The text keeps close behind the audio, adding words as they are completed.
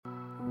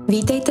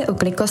Vítejte u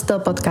Clickostel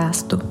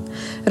podcastu.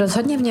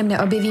 Rozhodně v něm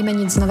neobjevíme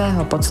nic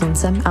nového pod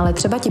sluncem, ale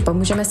třeba ti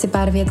pomůžeme si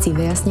pár věcí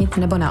vyjasnit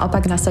nebo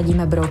naopak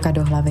nasadíme brouka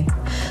do hlavy.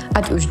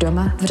 Ať už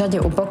doma, v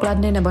řadě u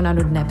pokladny nebo na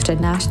nudné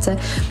přednášce,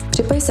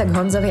 připoj se k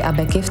Honzovi a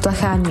Beky v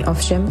tlachání o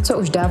všem, co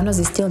už dávno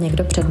zjistil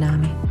někdo před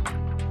námi.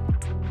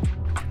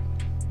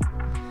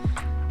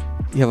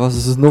 Já vás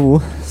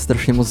znovu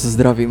strašně moc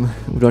zdravím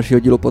u dalšího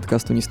dílu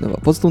podcastu Nic nového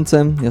pod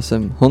sluncem. Já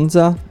jsem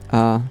Honza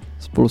a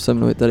spolu se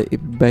mnou je tady i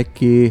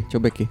Beky. Čau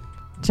Beky.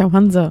 Čau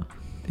Honzo.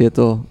 Je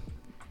to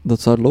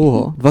docela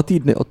dlouho, 2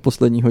 týdny od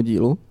posledního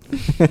dílu,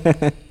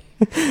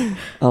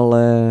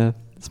 ale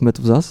jsme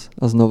tu zas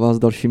a znova s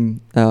dalším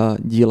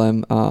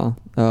dílem a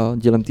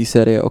dílem té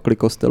série o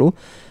Clickostelu,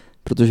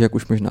 protože jak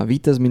už možná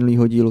víte z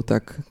minulého dílu,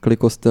 tak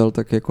Clickostel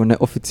tak jako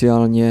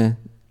neoficiálně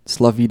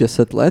slaví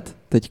 10 let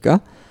teďka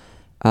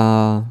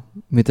a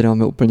my tady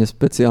máme úplně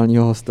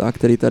speciálního hosta,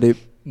 který tady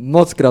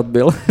mockrát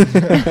byl,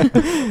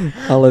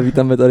 ale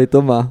vítáme tady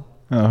Toma.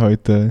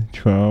 Ahojte,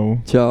 čau.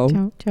 Čau.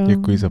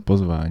 Děkuji za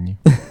pozvání.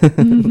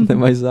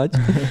 Nemáš zač.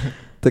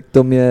 Tak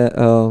Tom je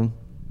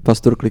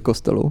pastor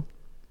Clickostelu.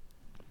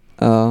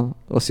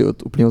 Asi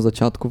od úplného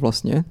začátku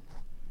vlastně.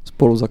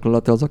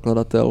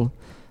 Spoluzakladatel.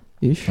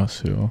 Již?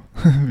 Asi jo,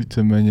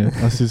 víceméně.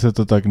 Asi se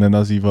to tak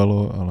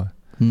nenazývalo, ale...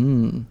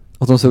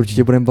 O tom se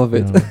určitě budeme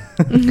bavit.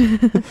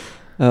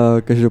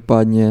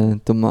 Každopádně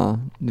to má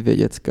 2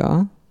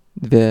 děcka,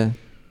 2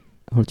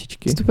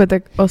 holčičky. Stupe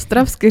tak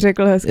ostravsky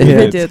řekl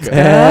hezky děcka.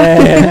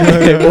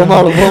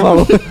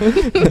 Pomalu.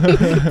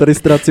 Tady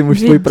ztrácím už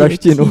svoji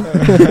praštinu.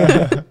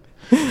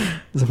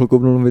 Za chvilku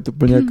budu mluvit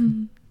úplně jak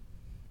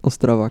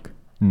Ostravák.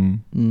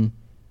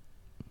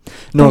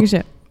 No,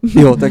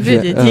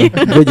 takže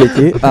 2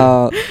 děti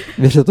a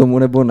věřte tomu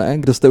nebo ne,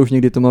 kdo jste už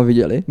někdy Toma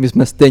viděli, my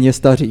jsme stejně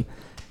staří.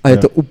 A je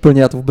to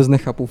úplně, já to vůbec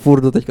nechápu,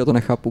 furt do teďka to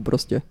nechápu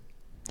prostě.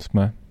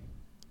 Jsme.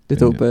 Je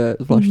to úplně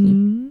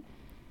zvláštní.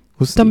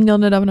 Hustý. Tam měl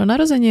nedávno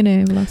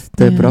narozeniny vlastně.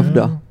 To je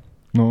pravda.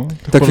 No,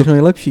 tak všechno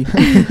nejlepší.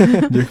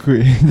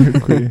 Děkuji.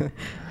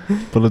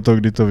 Podle toho,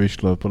 kdy to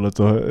vyšlo, podle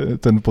toho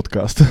ten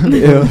podcast.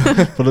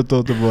 Podle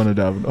toho to bylo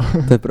nedávno.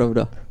 To je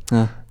pravda.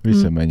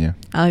 Víceméně.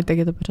 Ale tak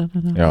je to pořád.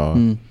 Jo.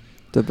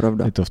 To je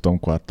pravda. Je to v tom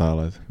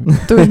kvartále.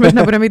 To už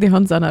možná bude mít i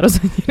Honza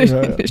narozeniny,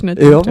 když na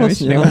tím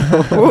vlastně.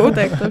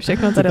 Tak to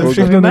všechno tady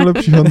všechno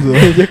nejlepší, Honzo.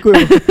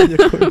 Děkuji.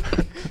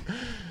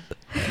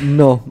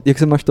 No, jak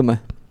se máš, Tome?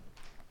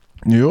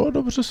 Jo,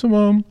 dobře se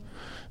mám.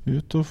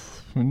 Je to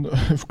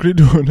v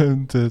klidu,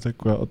 ne? To je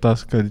taková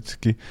otázka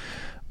vždycky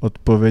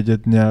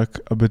odpovědět nějak,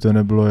 aby to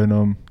nebylo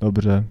jenom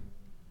dobře.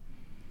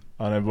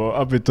 A nebo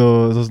aby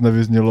to zase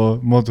nevyznělo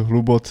moc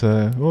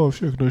hluboce,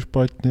 všechno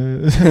špatně,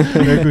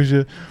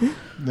 jakože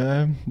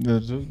ne,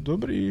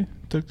 dobrý,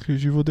 tak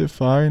život je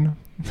fajn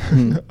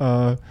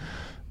a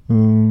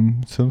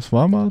jsem s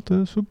váma, to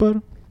je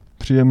super,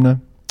 příjemné.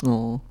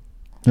 No,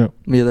 jo.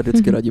 My je tady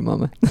vždycky rádi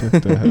máme.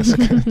 To je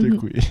hezké,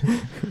 děkuji.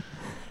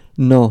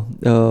 No,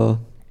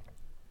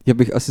 já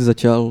bych asi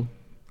začal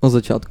od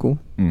začátku,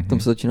 tam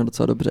se začíná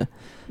docela dobře.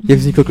 Jak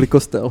vznikl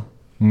Clickostel?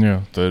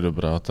 Jo, to je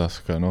dobrá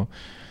otázka, no.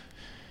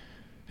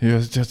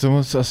 Já to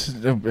moc asi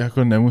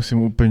jako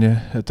nemusím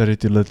úplně tady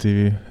tyhle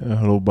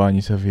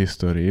hloubání se v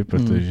historii,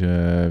 protože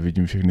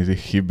vidím všechny ty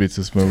chyby,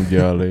 co jsme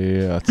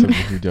udělali a co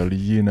bych udělal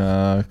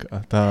jinak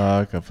a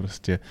tak a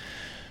prostě,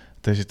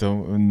 takže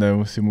to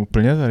nemusím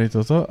úplně tady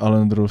toto, ale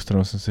na druhou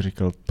stranu jsem si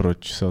říkal,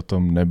 proč se o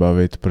tom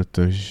nebavit,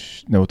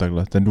 nebo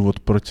takhle, ten důvod,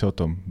 proč se o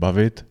tom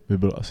bavit, by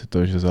byl asi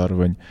to, že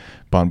zároveň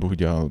Pán Bůh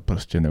dělal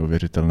prostě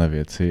neuvěřitelné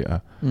věci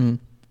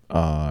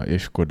a je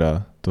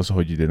škoda to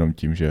shodit jenom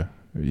tím, že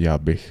já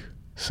bych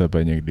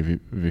sebe někdy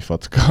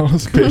vyfackal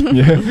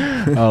zpětně,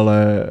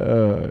 ale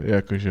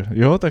jakože,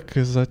 tak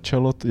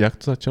začalo, jak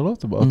to začalo?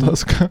 To byla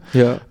otázka.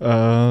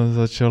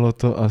 Začalo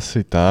to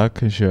asi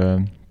tak,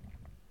 že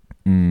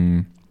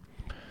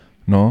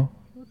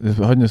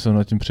hodně jsem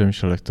nad tím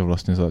přemýšlel, jak to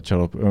vlastně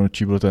začalo,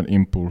 čí byl ten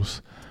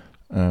impuls,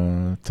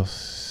 to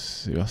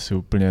si asi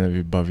úplně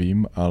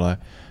nevybavím, ale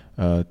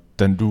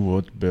ten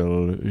důvod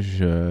byl,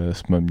 že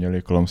jsme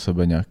měli kolem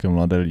sebe nějaké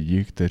mladé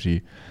lidi,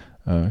 kteří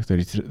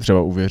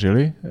třeba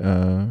uvěřili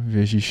v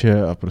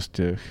Ježíše a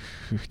prostě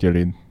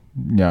chtěli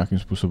nějakým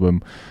způsobem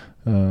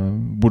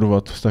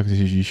budovat vztah s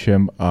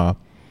Ježíšem a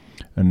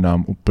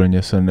nám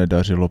úplně se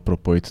nedařilo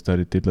propojit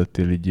tady tyhle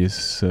ty lidi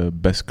z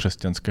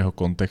bezkřesťanského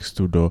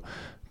kontextu do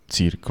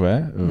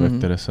církve, ve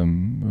které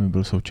jsem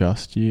byl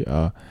součástí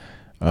a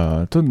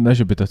to ne,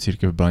 že by ta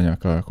církev byla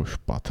nějaká jako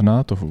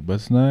špatná, to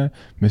vůbec ne.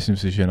 Myslím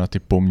si, že je na ty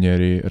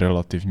poměry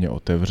relativně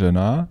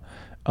otevřená,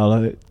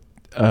 ale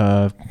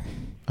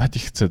ať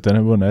chcete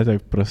nebo ne,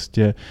 tak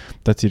prostě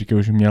ta církev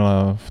už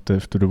měla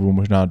v tu dobu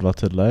možná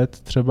 20 let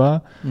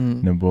třeba,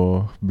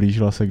 nebo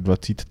blížila se k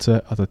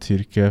 20 a ta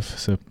církev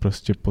se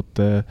prostě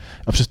poté,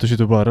 a přestože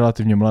to byla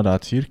relativně mladá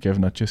církev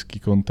na český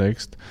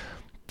kontext,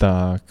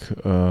 tak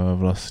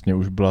vlastně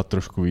už byla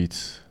trošku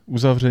víc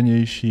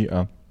uzavřenější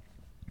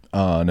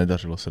a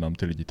nedařilo se nám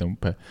ty lidi tam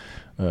úplně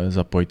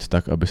zapojit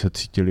tak, aby se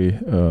cítili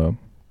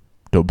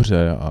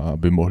dobře a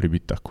aby mohli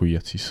být takový,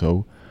 jací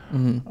jsou.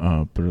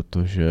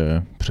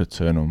 Protože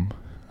přece jenom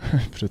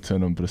přece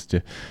jenom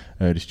prostě,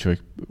 když člověk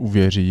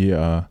uvěří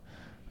a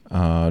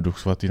Duch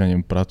svatý na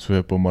něm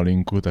pracuje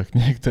pomalinku, tak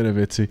některé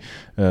věci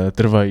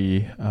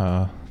trvají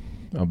a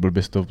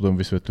blbě se to potom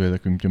vysvětluje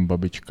takovým těm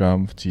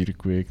babičkám v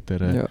církvi,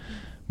 které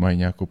mají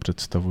nějakou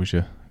představu,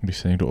 že když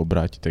se někdo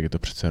obrátí, tak je to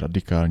přece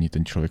radikální,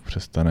 ten člověk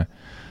přestane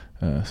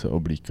se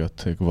oblíkat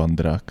jako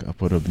vandrák a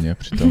podobně.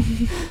 Přitom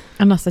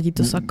a nasadí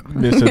to sako.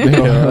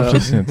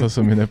 Přesně, to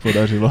se mi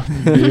nepodařilo.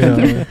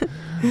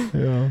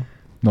 Jo.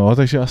 No,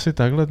 takže asi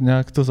takhle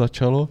nějak to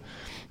začalo.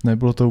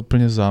 Nebylo to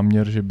úplně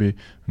záměr,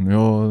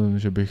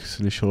 že bych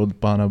slyšel od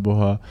Pána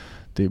Boha,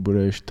 ty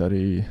budeš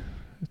tady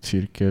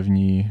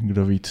církevní,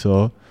 kdo ví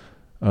co.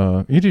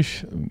 I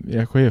když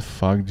jako je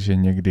fakt, že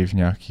někdy v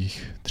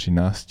nějakých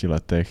 13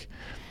 letech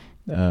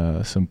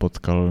jsem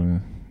potkal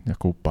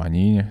nějakou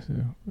paní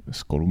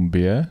z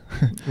Kolumbie,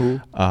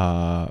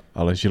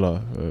 ale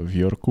žila v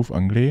Yorku v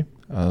Anglii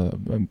a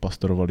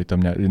pastorovali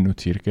tam jednu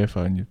církev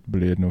a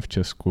byli jednou v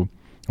Česku,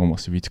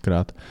 asi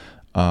víckrát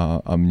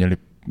a měli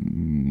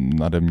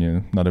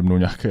nade mnou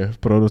nějaké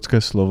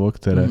prorocké slovo,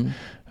 které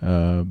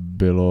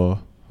bylo,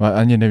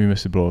 ani nevím,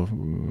 jestli bylo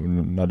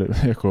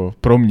jako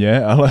pro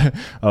mě,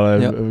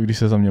 ale když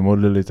se za mě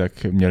modlili,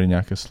 tak měli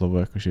nějaké slovo,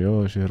 jako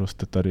že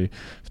roste tady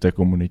v té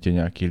komunitě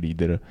nějaký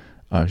lídr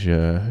a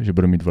že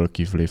bude mít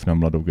velký vliv na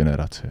mladou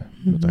generaci.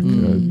 No tak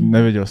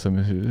nevěděl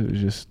jsem,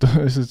 jestli to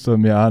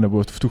jsem já,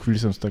 nebo v tu chvíli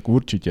jsem se tak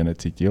určitě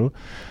necítil,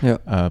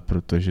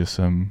 protože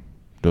jsem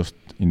dost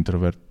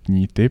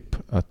introvertní typ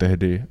a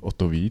tehdy o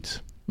to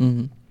víc.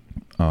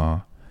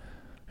 A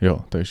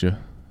takže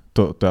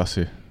to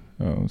asi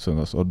jsem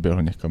zase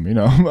odběhl někam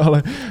jinam,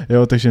 ale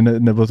takže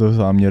nebyl to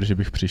záměr, že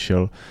bych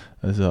přišel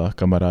za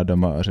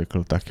kamarádama a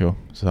řekl, tak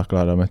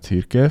zakládáme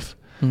církev,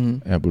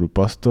 já budu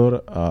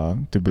pastor a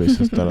ty budeš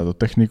se starat o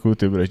techniku,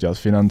 ty budeš dělat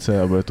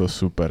finance a bude to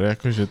super.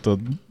 Jakože to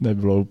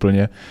nebylo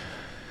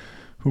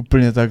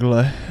úplně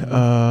takhle.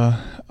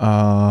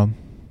 A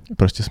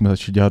prostě jsme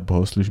začali dělat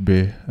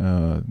bohoslužby,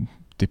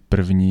 ty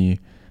první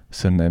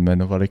se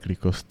nejmenovali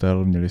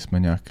Clickostel, měli jsme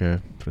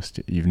nějaké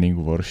prostě evening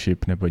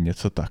worship nebo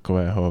něco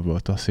takového, bylo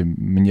to asi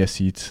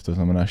měsíc, to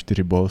znamená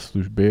 4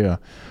 bohoslužby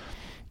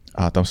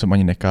a tam jsem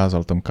ani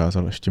nekázal, tam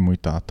kázal ještě můj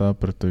táta,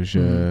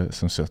 protože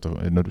jsem si to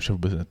jednoduše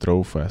vůbec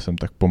netrouf a já jsem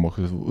tak pomohl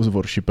s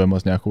worshipem a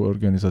s nějakou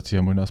organizací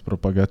a možná s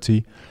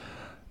propagací.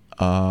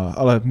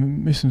 Ale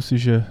myslím si,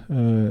 že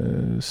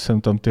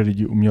jsem tam ty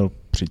lidi uměl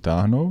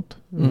přitáhnout,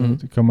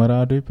 ty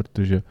kamarády,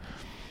 protože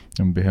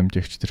během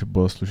těch 4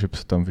 bohoslužeb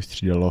se tam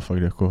vystřídalo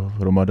fakt jako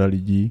hromada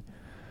lidí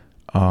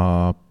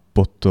a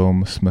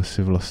potom jsme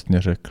si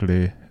vlastně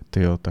řekli,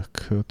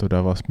 tak to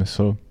dává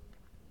smysl,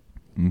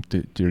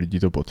 ty lidi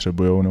to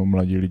potřebujou, nebo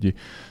mladí lidi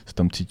se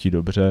tam cítí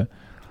dobře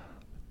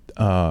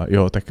a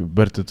tak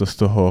berte to z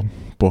toho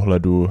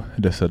pohledu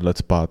 10 let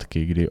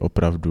zpátky, kdy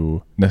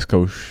opravdu dneska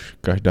už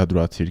každá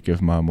druhá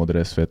církev má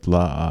modré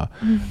světla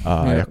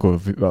a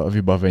jako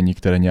vybavení,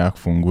 které nějak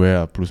funguje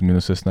a plus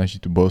minus se snaží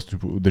tu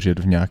bohoslužbu udržet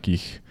v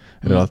nějakých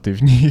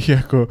relativních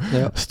jako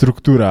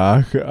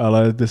strukturách,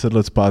 ale 10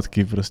 let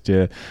zpátky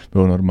prostě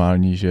bylo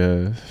normální,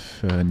 že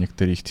v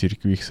některých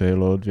církvích se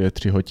jelo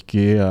 2-3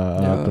 hoďky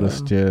a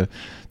prostě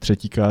 3.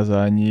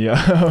 kázání a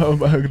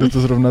kdo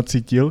to zrovna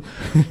cítil.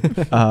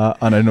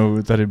 A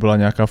najednou tady byla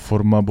nějaká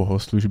forma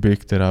bohoslužby,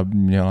 která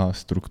měla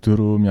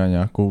strukturu, měla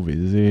nějakou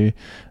vizi,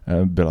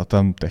 byla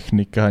tam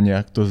technika,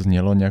 nějak to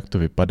znělo, nějak to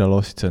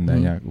vypadalo, sice ne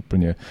nějak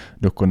úplně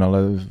dokonale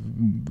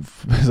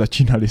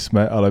začínali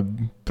jsme, ale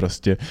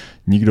prostě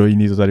nikdo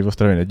jiný to tady v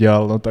Ostravě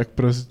nedělal, no tak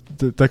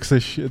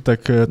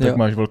tak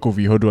máš velkou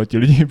výhodu a ti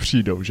lidi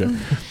přijdou, že?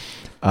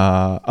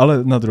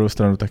 Ale na druhou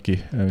stranu taky,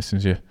 myslím,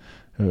 že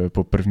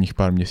po prvních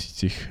pár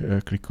měsících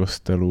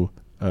Clickostelu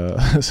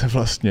se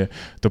vlastně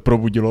to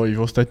probudilo i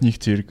v ostatních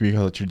církvích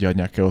a začali dělat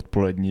nějaké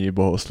odpolední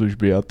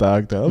bohoslužby a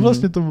tak. A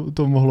vlastně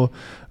to mohlo,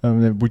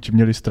 buď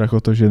měli strach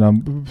o to,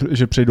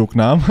 že přejdou k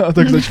nám a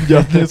tak začali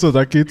dělat něco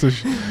taky,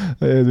 což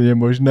je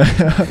možné,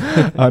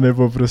 a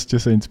nebo prostě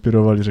se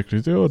inspirovali,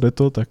 řekli, že jde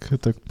to, tak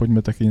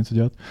pojďme taky něco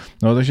dělat.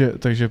 No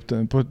takže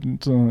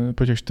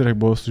po těch 4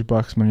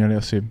 bohoslužbách jsme měli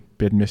asi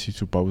 5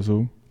 měsíců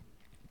pauzu,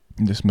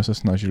 kdy jsme se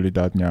snažili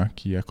dát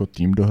nějaký jako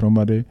tým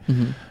dohromady,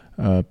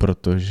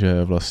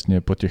 protože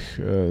vlastně po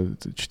těch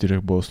 4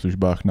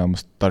 bohoslužbách nám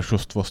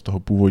staršostvo z toho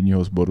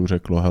původního sboru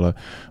řeklo, hele,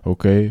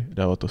 OK,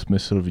 dává to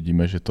smysl,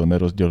 vidíme, že to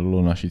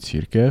nerozdělilo naši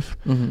církev,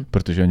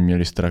 protože oni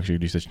měli strach, že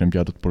když začneme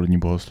dělat odpolední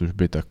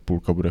bohoslužby, tak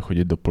půlka bude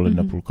chodit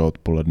dopoledne, půlka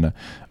odpoledne,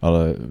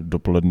 ale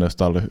dopoledne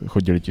stále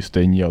chodili ti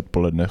stejní a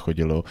odpoledne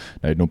chodilo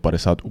najednou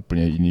 50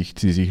 úplně jiných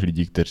cizích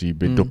lidí, kteří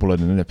by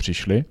dopoledne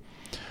nepřišli.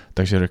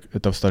 Takže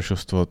ta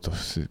staršostvo, to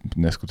si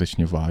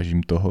neskutečně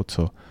vážím toho,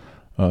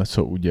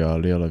 co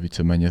udělali, ale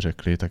víceméně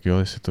řekli, tak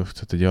jestli to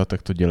chcete dělat,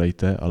 tak to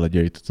dělejte, ale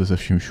dělejte to ze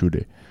vším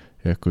všudy.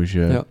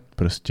 Jakože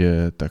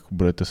prostě tak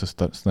budete se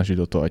snažit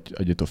o to, ať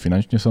je to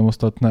finančně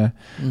samostatné,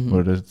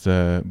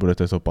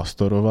 budete to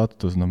pastorovat,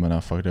 to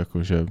znamená fakt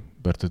jakože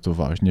berte to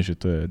vážně, že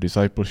to je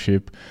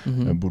discipleship,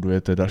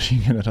 budujete další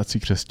generaci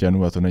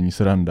křesťanů a to není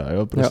sranda,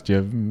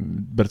 prostě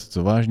berte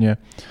to vážně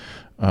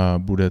a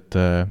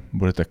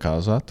budete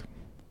kázat.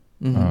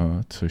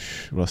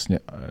 což vlastně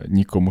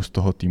nikomu z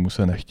toho týmu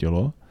se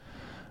nechtělo.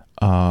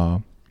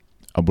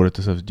 A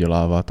budete se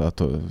vzdělávat a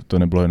to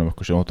nebylo jenom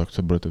jako, že tak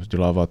se budete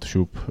vzdělávat,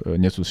 šup,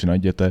 něco si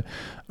najděte,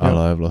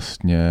 ale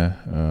vlastně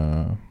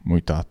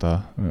můj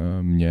táta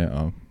mě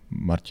a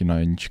Martina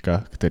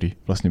Jeníčka, který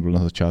vlastně byl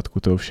na začátku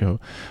toho všeho,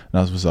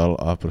 nás vzal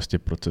a prostě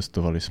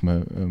procestovali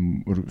jsme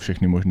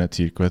všechny možné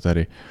církve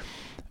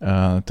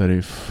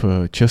tady v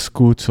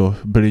Česku, co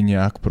byly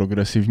nějak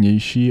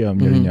progresivnější a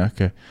měli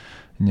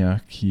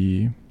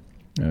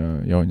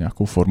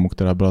nějakou formu,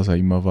 která byla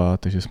zajímavá,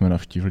 takže jsme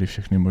navštívili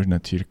všechny možné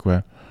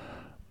církve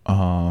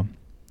a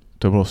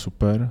to bylo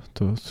super,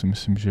 to si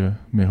myslím, že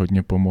mi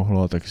hodně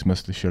pomohlo a taky jsme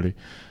slyšeli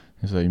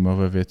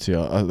zajímavé věci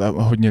a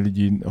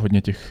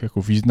hodně těch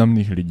jako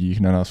významných lidí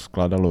na nás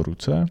vkládalo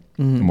ruce,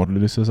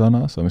 modlili se za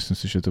nás a myslím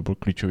si, že to byl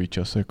klíčový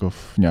čas jako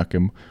v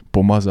nějakém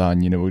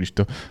pomazání, nebo když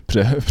to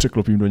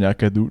překlopím do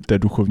nějaké té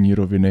duchovní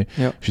roviny,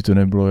 že to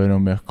nebylo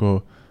jenom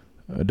jako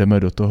jdeme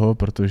do toho,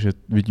 protože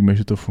vidíme,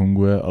 že to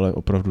funguje, ale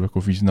opravdu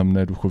jako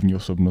významné duchovní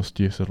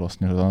osobnosti se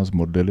vlastně za nás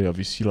modlili a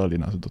vysílali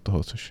nás do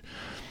toho, což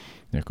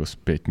jako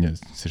zpětně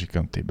si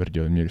říkám, ty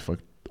brďo, měli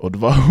fakt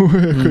odvahu,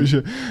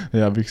 jakože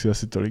já bych si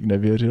asi tolik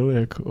nevěřil,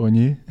 jako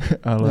oni,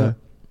 ale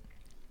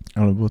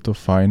bylo to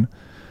fajn.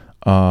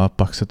 A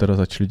pak se teda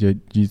začaly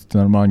dít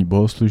normální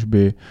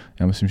bohoslužby.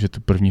 Já myslím, že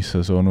tu první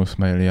sezónu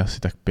jsme jeli asi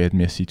tak 5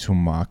 měsíců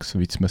max,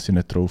 víc jsme si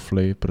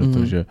netroufli,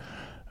 protože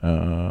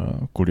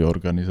kvůli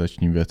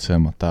organizačním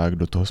věcem a tak.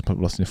 Do toho jsme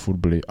vlastně furt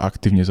byli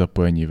aktivně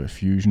zapojeni ve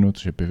Fusionu,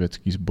 což je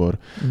pěvecký sbor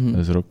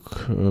s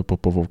rock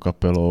popovou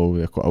kapelou,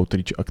 jako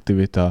outreach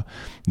aktivita.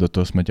 Do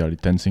toho jsme dělali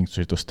dancing, což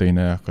je to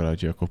stejné, akorát,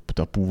 že jako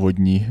ta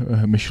původní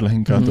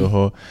myšlenka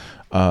toho.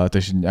 A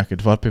takže nějaké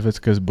 2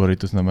 pěvecké sbory,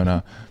 to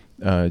znamená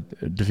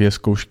 2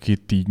 zkoušky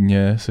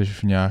týdně, seš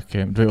v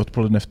nějakém, 2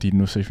 odpoledne v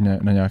týdnu seš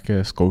na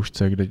nějaké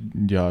zkoušce, kde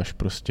děláš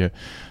prostě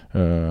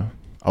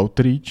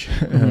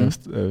outreach,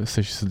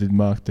 seš s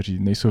lidma, kteří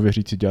nejsou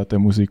věřící, děláte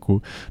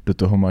muziku, do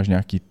toho máš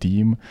nějaký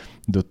tým,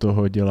 do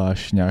toho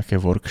děláš nějaké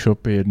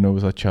workshopy jednou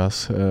za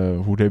čas,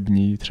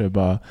 hudební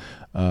třeba,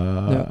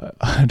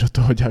 a do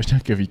toho děláš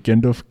nějaké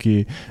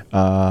víkendovky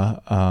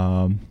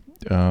a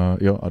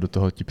do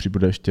toho ti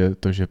přibude ještě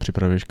to, že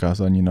připravuješ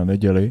kázání na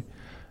neděli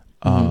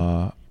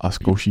a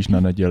zkoušíš na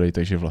neděli,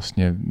 takže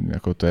vlastně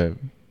jako to je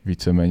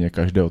víceméně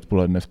každé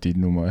odpoledne v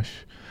týdnu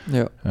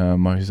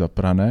máš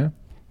zaprané.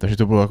 Takže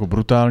to bylo jako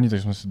brutální,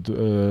 takže jsme si,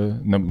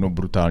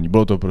 brutální,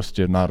 bylo to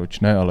prostě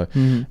náročné, ale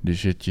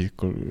když je ti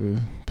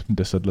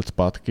 10 let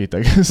zpátky,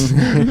 tak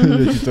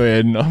je ti to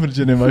jedno,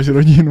 protože nemáš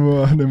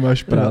rodinu a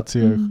nemáš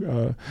práci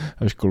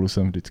a školu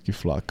jsem vždycky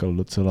flákal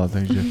docela,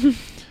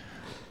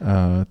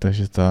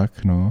 takže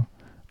tak, no.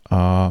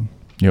 A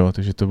jo,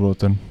 takže to bylo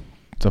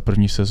ta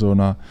první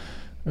sezóna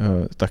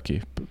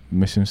taky.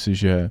 Myslím si,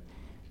 že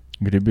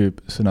kdyby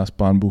se nás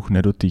Pán Bůh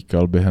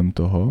nedotýkal během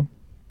toho,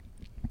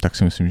 tak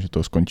si myslím, že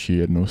to skončí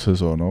jednou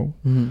sezónou,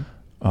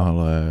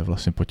 ale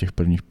vlastně po těch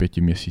prvních 5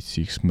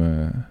 měsících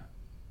jsme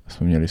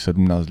měli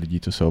 17 lidí,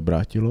 co se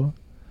obrátilo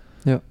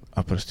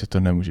a prostě to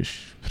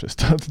nemůžeš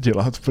přestat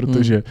dělat,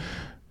 protože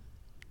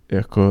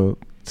jako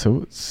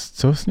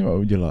co s nima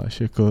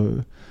uděláš, jako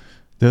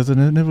to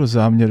nebyl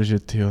záměr, že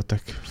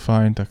tak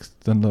fajn, tak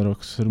tenhle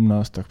rok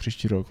 17, tak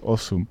příští rok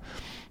 8,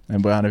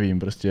 nebo já nevím,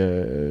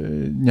 prostě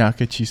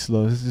nějaké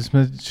číslo,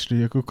 jsme šli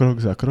jako krok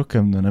za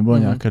krokem, nebylo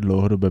nějaké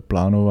dlouhodobé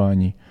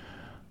plánování.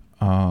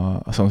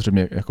 A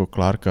samozřejmě jako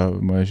Klárka,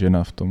 moje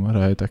žena, v tom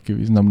hraje taky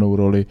významnou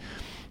roli,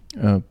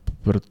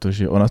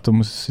 protože ona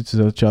tomu sice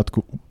za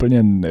začátku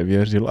úplně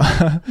nevěřila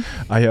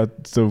a já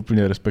to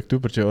úplně respektuju,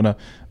 protože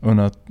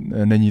ona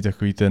není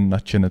takový ten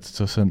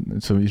nadšenec,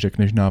 co jí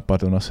řekneš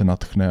nápad, ona se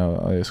nadchne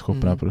a je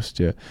schopná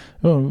prostě,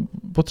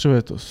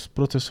 potřebuje to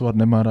zprocesovat,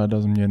 nemá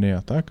ráda změny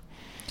a tak.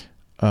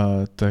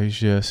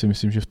 Takže si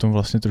myslím, že v tom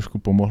vlastně trošku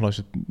pomohla,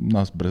 že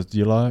nás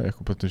brzdila,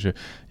 jako protože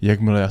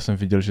jakmile já jsem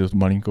viděl, že to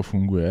malinko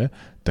funguje,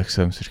 tak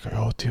jsem si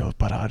říkal,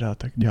 paráda,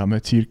 tak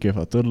děláme církev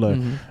a tohle.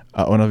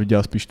 A ona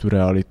viděla spíš tu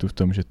realitu v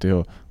tom, že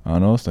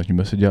ano,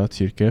 snažíme se dělat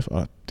církev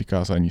a ty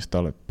kázání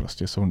stále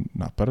prostě jsou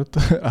na prd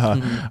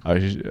a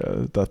že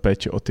ta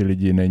péče o ty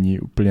lidi není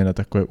úplně na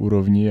takové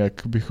úrovni,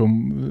 jak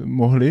bychom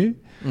mohli.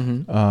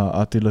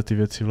 A tyhle ty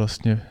věci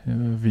vlastně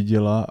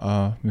viděla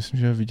a myslím,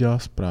 že viděla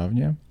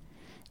správně.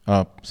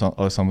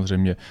 Ale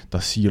samozřejmě ta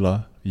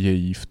síla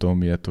její v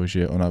tom je to,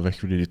 že ona ve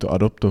chvíli, kdy to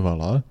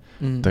adoptovala,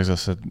 tak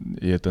zase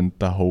je ten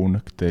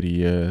tahoun, který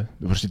je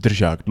prostě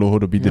držák,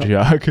 dlouhodobý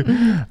držák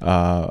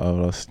a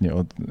vlastně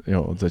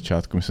od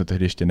začátku, my jsme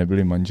tehdy ještě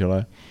nebyli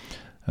manželé,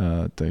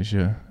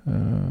 takže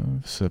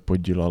se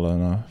podílela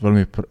na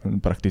velmi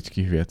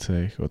praktických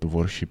věcech, od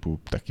worshipu,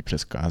 taky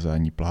přes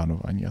kázání,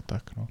 plánování a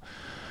tak. No.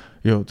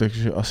 Jo,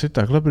 takže asi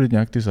takhle byly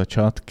nějak ty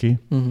začátky.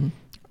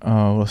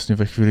 A vlastně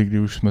ve chvíli, kdy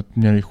už jsme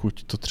měli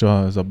chuť to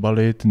třeba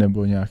zabalit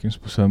nebo nějakým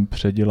způsobem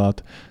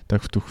předělat,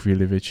 tak v tu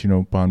chvíli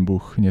většinou Pán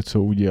Bůh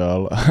něco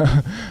udělal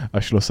a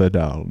šlo se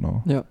dál.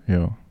 No.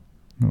 Jo.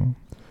 No.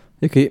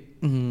 Jaký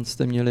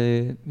jste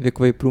měli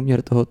věkový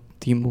průměr toho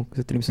týmu,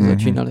 se kterým jste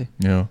začínali?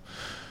 Jo.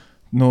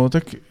 No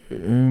tak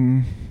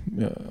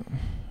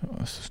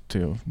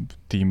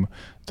tým,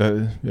 to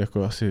je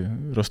jako asi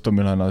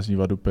roztomilé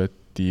nazývat úplně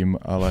tým,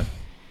 ale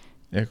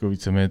jako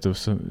víceméně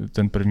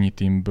ten první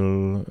tým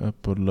byl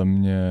podle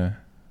mě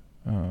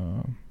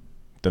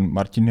ten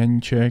Martin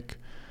Janíček,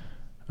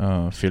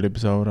 Filip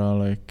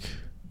Zaorálek,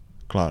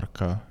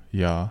 Klárka,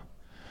 já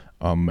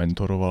a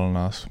mentoroval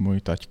nás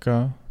můj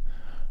taťka.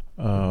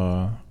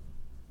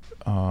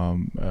 A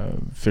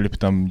Filip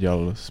tam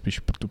dělal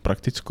spíš tu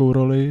praktickou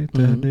roli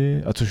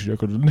tehdy, a což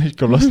jako do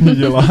dneška vlastně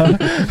dělá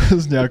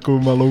s nějakou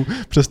malou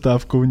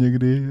přestávkou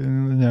někdy,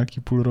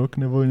 nějaký půl rok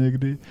nebo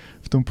někdy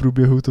v tom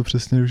průběhu, to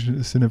přesně už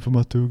si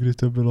nepamatuju, kdy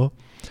to bylo.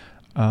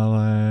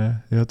 Ale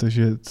jo,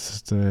 takže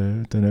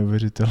to je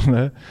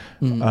neuvěřitelné.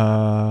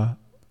 A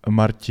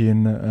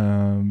Martin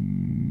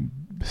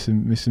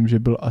myslím, že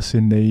byl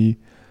asi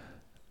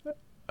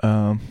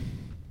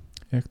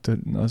jak to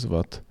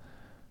nazvat?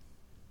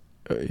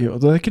 Jo,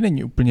 to taky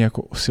není úplně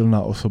jako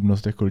silná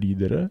osobnost jako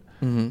lídr,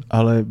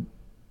 ale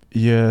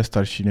je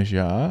starší než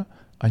já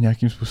a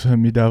nějakým způsobem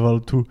mi dával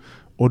tu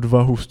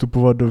odvahu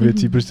vstupovat do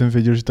věcí, protože jsem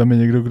věděl, že tam je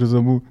někdo,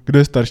 kdo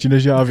je starší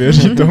než já a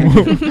věří tomu.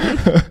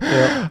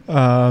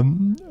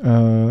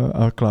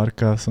 a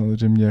Klárka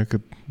samozřejmě jako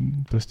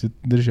prostě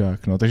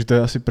držák. No. Takže to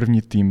je asi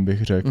první tým,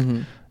 bych řekl.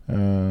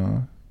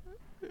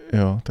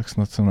 Jo, tak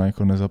snad jsem na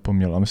jako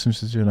nezapomněl. A myslím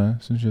si, že ne.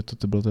 Myslím, že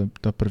to byla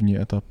ta první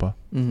etapa.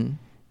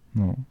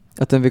 No.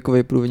 A ten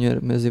věkový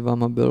průměr mezi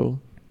váma byl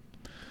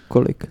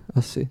kolik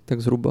asi,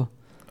 tak zhruba?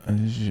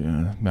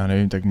 Já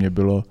nevím, tak mě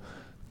bylo,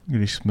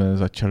 když jsme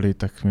začali,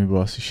 tak mi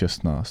bylo asi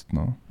 16,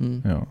 no.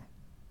 Jo.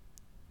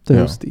 To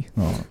je hustý.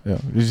 No, jo.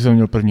 Když jsem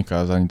měl první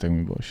kázání, tak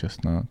mi bylo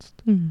 16.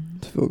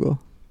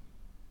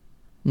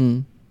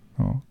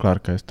 No,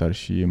 Klárka je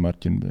starší,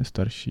 Martin je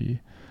starší,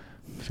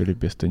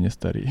 Filip je stejně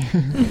starý.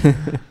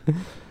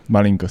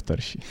 Malinko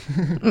starší.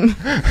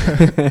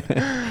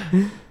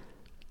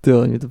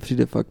 Tyjo, mně to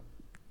přijde fakt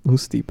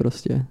hustý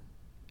prostě.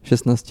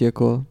 16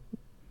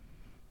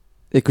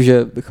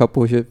 jakože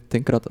chápu, že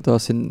tenkrát to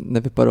asi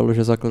nevypadalo,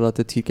 že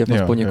zakladáte církev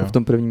aspoň jako v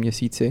tom prvním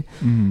měsíci,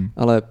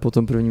 ale po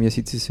tom prvním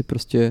měsíci si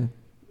prostě,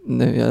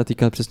 já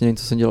teďka přesně nevím,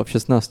 co jsem dělal v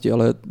 16,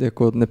 ale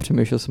jako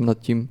nepřemýšlel jsem nad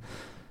tím.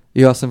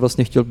 Já jsem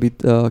vlastně chtěl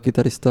být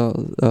kytarista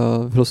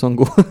v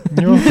Hillsongu.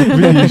 Jo, tak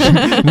vidíš,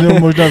 měl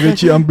možná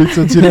větší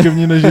ambice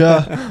církevní než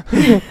já.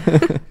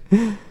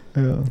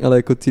 Jo. Ale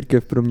jako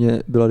církev pro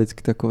mě byla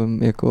vždycky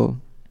takovým jako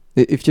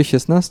i v těch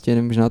 16,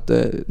 nevím, možná to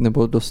je,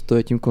 nebo dost to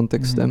je tím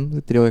kontextem,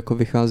 ze kterého jako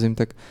vycházím,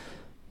 tak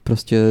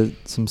prostě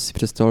jsem si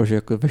představil, že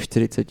jako ve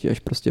 40 až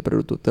prostě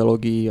projdu tu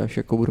teologii, až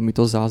jako budu mít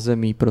to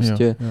zázemí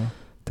prostě, jo.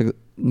 Tak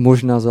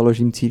možná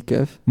založím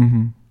církev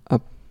a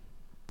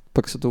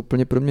pak se to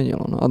úplně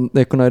proměnilo. No. A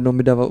jako najednou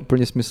mi dává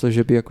úplně smysl,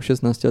 že by jako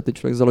 16letý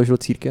člověk založil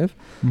církev,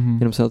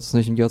 jenom se na to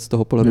snažím dělat z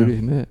toho pohledu,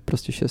 že mi je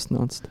prostě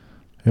 16.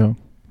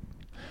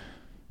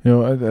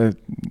 Jo,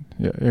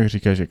 jak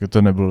říkáš, jako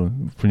to nebyl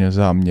úplně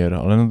záměr,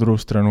 ale na druhou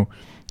stranu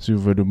si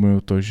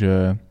uvědomuju to,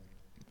 že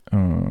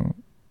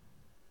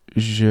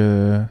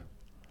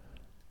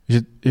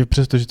je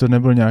přesto, že to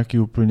nebyl nějaký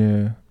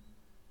úplně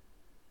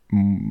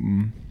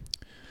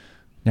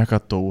nějaká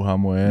touha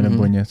moje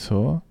nebo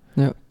něco,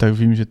 tak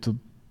vím, že to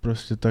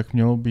prostě tak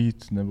mělo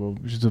být, nebo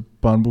že to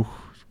Pán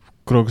Bůh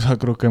krok za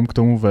krokem k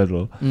tomu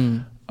vedl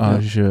a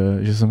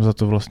že jsem za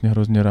to vlastně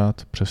hrozně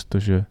rád,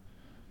 přestože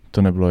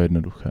to nebylo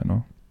jednoduché,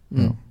 no.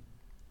 Jo.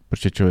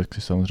 Protože člověk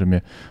si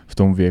samozřejmě v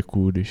tom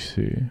věku, když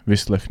si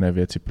vyslechne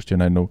věci, prostě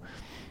najednou,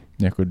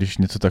 jako když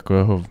něco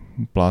takového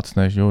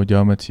plácne, že jo,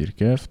 děláme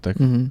církev, tak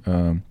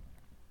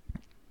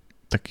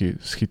taky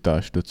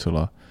schytáš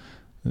docela,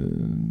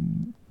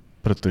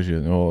 protože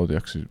no,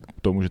 jak si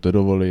to můžete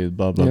dovolit,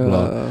 bla, bla,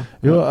 bla.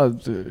 Jo, a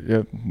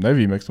já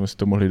nevím, jak jsme si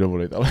to mohli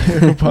dovolit, ale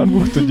jako Pán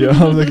Bůh to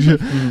dělal, takže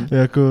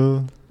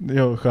jako,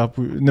 jo,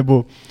 chápu,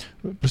 nebo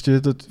prostě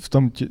je to v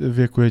tom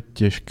věku je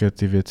těžké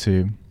ty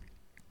věci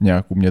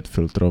nějak umět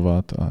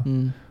filtrovat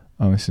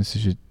a myslím si,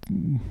 že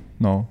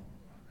no,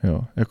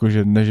 jo,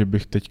 jakože ne, že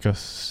bych teďka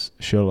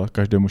šel a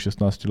každému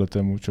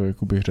 16letému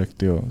člověku bych řekl,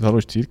 tyjo,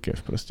 založ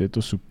církev, prostě je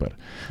to super.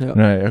 Jo.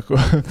 Ne, jako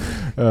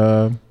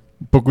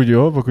pokud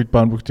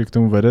Pán Bůh tě k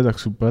tomu vede, tak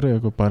super,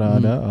 jako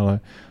paráda, ale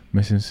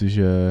myslím si,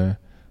 že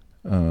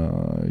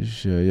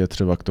je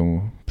třeba k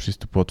tomu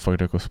přistupovat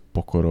fakt jako s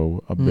pokorou,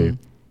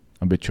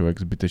 aby člověk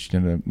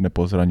zbytečně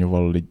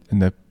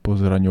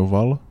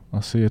nepozraňoval,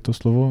 asi je to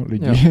slovo,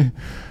 lidi.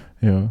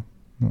 Jo.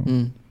 No.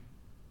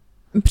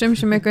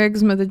 Přemýšlím, jako jak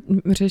jsme teď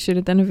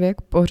řešili ten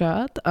věk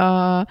pořád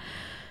a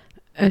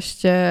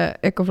ještě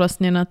jako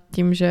vlastně nad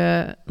tím,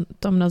 že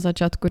Tom na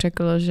začátku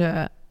řekl,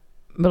 že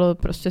bylo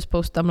prostě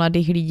spousta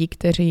mladých lidí,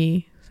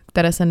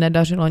 které se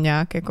nedařilo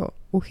nějak jako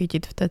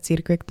uchytit v té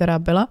církvi, která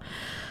byla.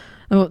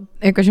 Nebo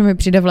jakože mi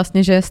přijde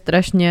vlastně, že je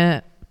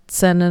strašně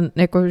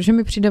že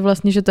mi přijde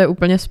vlastně, že to je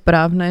úplně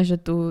správné, že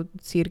tu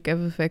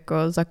církev jako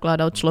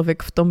zakládal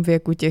člověk v tom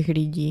věku těch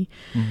lidí.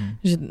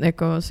 Že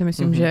jako si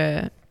myslím,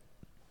 že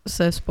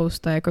se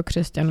spousta jako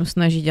křesťanů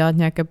snaží dělat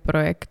nějaké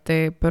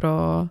projekty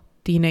pro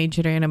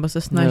teenagery, nebo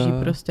se snaží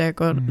prostě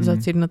jako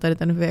zacít na tady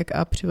ten věk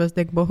a přivést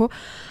je k Bohu,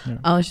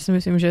 ale že si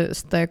myslím, že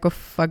jste jako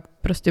fakt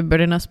prostě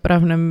byli na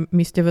správném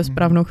místě ve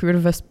správnou chvíli,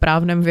 ve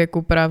správném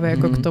věku právě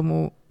jako k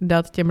tomu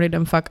dát těm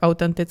lidem fakt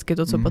autenticky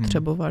to, co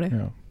potřebovali.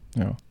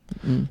 Jo.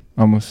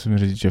 A musím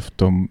říct, že v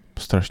tom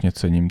strašně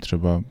cením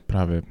třeba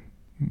právě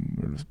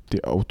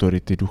ty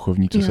autority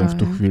duchovní, co jsem v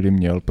tu chvíli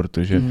měl,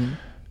 protože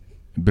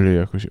byli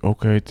jako, že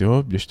OK,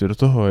 tyjo, běžte do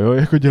toho, jo,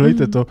 jako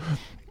dělejte to.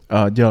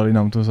 A dělali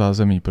nám to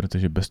zázemí,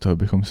 protože bez toho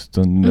bychom si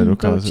to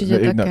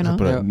nedokázali,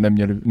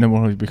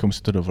 nemohli bychom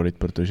si to dovolit,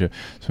 protože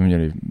jsme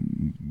měli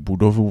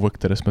budovu, ve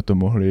které jsme to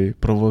mohli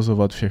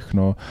provozovat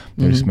všechno,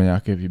 měli jsme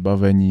nějaké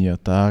vybavení a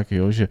tak,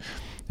 jo, že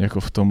jako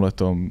v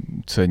tomhletom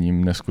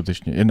cením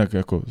neskutečně, jednak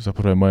jako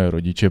zaprvé moje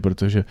rodiče,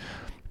 protože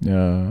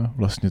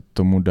vlastně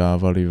tomu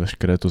dávali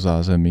veškeré to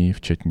zázemí,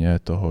 včetně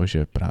toho,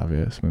 že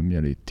právě jsme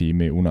měli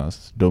týmy u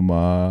nás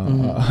doma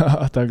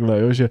a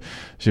takhle, jo,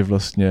 že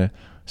vlastně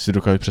si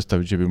dokážu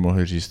představit, že by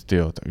mohli říct,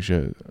 tyjo,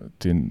 takže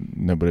ty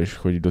nebudeš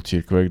chodit do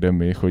církve, kde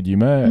my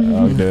chodíme,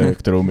 a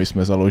kterou my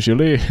jsme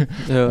založili,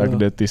 a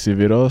kde ty si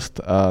vyrost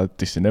a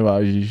ty si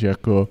nevážíš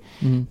jako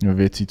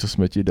věcí, co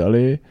jsme ti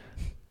dali.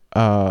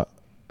 A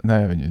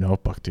ne,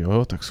 naopak,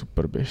 tyjo, tak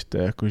super, běžte,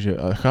 jakože,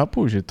 ale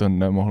chápu, že to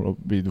nemohlo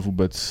být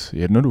vůbec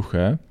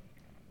jednoduché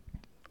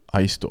a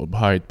jí to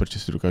obhájit, protože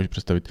si dokážu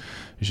představit,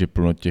 že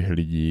plno těch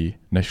lidí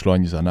nešlo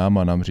ani za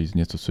náma nám říct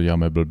něco, co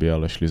děláme blbě,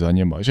 ale šli za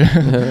něma, že?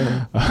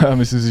 A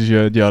myslím si,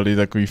 že dělali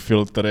takový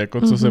filtr,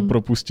 jako co se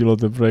propustilo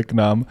teprve k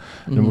nám,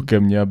 nebo ke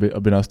mně,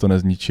 aby nás to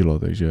nezničilo,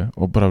 takže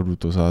opravdu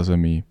to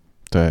zázemí,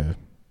 to je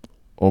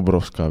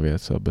obrovská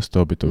věc a bez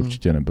toho by to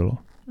určitě nebylo.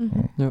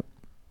 Jo.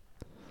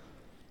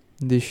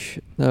 Když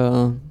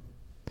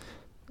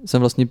jsem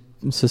vlastně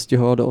se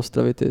stěhoval do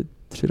Ostravy ty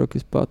 3 roky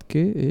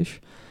zpátky,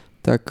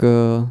 tak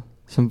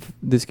jsem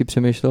vždycky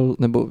přemýšlel,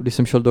 nebo když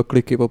jsem šel do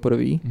Kliky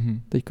poprvé,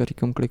 teďka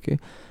říkám Kliky,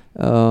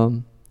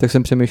 tak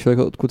jsem přemýšlel,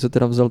 jako odkud se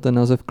teda vzal ten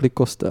název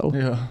Clickostel.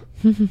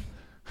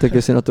 Tak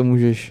jestli na to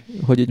můžeš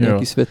hodit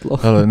nějaký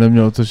světlo. Ale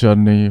nemělo to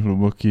žádný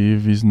hluboký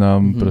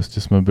význam,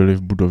 prostě jsme byli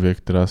v budově,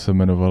 která se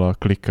jmenovala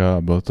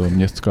Klika, byla to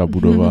městská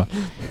budova,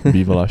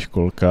 bývalá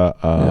školka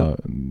a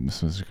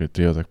jsme si řekli,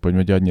 tyjo, tak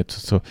pojďme dělat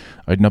něco, co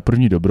ať na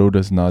první dobrou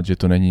jde znát, že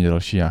to není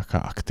další nějaká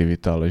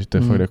aktivita, ale že to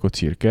je fakt jako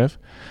církev.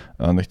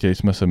 A nechtěli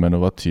jsme se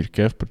jmenovat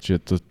církev, protože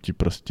to ti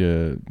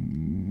prostě,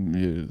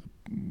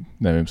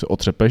 nevím, se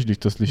otřepeš, když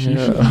to slyšíš,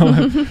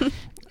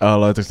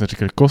 ale tak jsme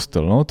říkali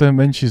kostel, no to je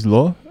menší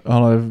zlo,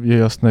 ale je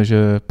jasné,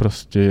 že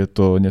prostě je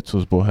to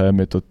něco s Bohem,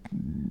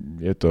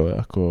 je to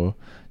jako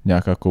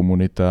nějaká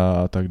komunita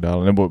a tak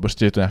dále, nebo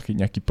prostě je to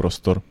nějaký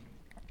prostor.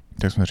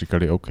 Tak jsme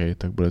říkali, OK,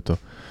 tak bude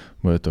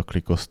to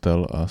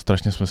Clickostel a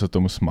strašně jsme se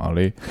tomu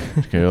smáli.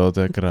 Říkali, jo,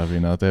 to je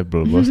kravina, to je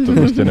blbost, to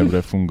prostě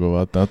nebude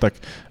fungovat. No, tak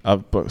a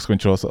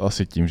skončilo se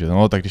asi tím, že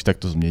no, tak když tak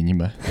to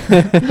změníme.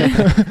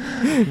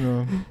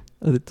 No.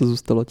 A teď to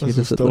zůstalo těch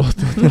 10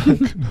 let.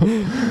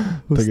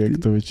 Tak jak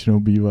to většinou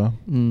bývá.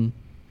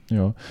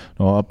 Jo.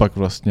 No a pak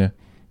vlastně,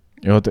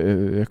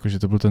 jakože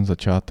to byl ten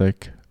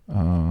začátek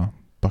a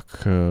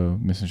pak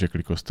myslím, že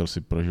Clickostel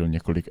si prožil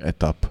několik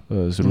etap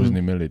s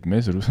různými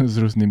lidmi, s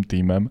různým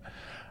týmem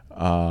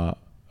a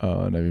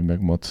nevím,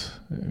 jak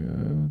moc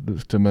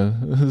chceme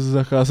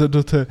zacházet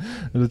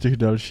do těch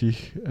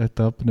dalších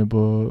etap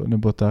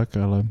nebo tak,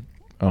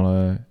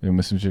 ale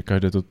myslím, že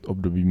každé to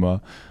období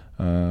má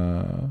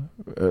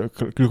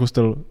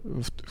Clickostel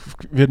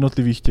v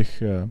jednotlivých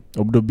těch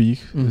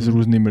obdobích s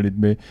různými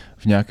lidmi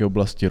v nějaké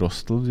oblasti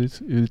rostl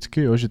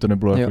vždycky, jo? Že to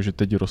nebylo jako, že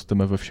teď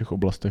rosteme ve všech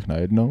oblastech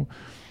najednou,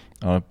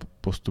 ale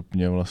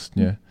postupně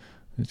vlastně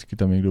vždycky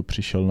tam někdo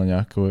přišel na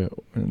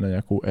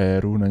nějakou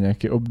éru, na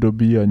nějaké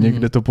období a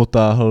někde to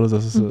potáhl,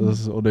 zase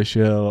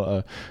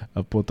odešel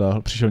a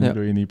potáhl, přišel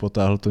někdo jiný,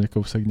 potáhl to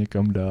kousek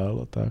někam dál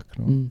a tak.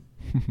 No.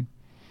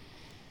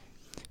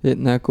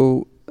 Na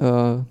jakou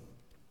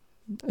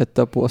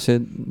etapu,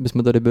 asi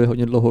bychom tady byli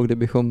hodně dlouho,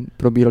 kdybychom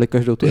probírali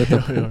každou tu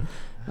etapu,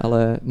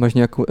 ale máš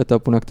nějakou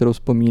etapu, na kterou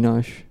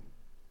vzpomínáš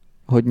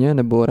hodně,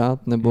 nebo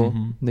rád, nebo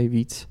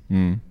nejvíc?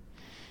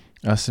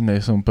 Já si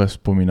nejsem úplně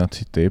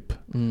vzpomínací typ.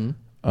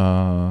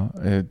 A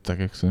je, tak,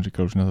 jak jsem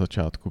říkal už na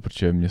začátku,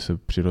 protože mně se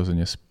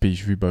přirozeně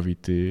spíš vybaví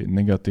ty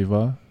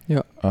negativa,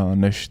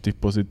 než ty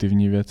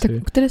pozitivní věci.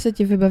 Tak které se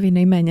ti vybaví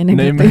nejméně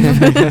negativ?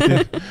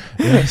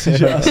 Já myslím,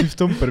 že asi v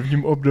tom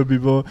prvním období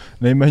bylo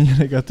nejméně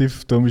negativ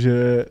v tom,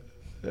 že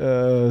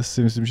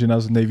si myslím, že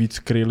nás nejvíc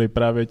kryli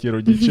právě ti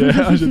rodiče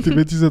a že ty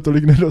věci se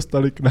tolik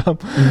nedostaly k nám.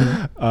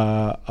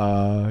 A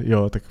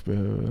tak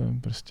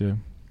prostě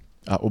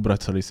a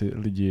obraceli se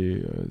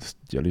lidi,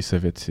 děli se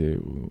věci,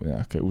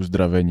 nějaké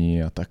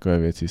uzdravení a takové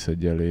věci se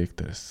děly,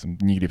 které jsem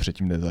nikdy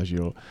předtím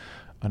nezažil.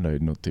 A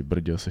najednou ty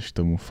brďo, seš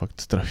tomu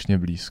fakt strašně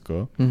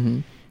blízko.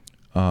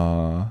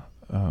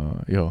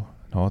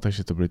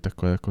 Takže to byly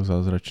takové jako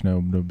zázračné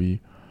období.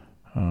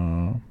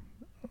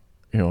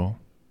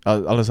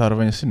 Ale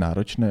zároveň asi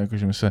náročné,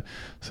 jakože my se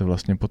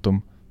vlastně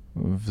potom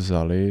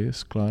vzali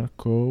s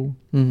Klárkou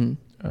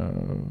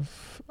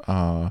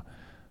a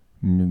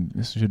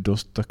myslím, že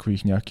dost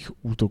takových nějakých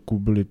útoků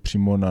byly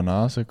přímo na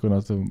nás, jako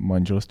na to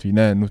manželství,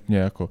 ne nutně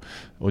jako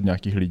od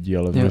nějakých lidí,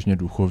 ale vyloženě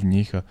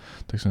duchovních, a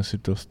tak jsme si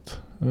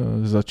dost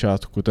z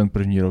začátku, ten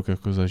první rok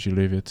jako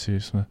zažili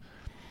věci, jsme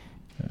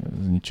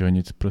z ničeho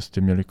nic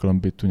prostě měli kolem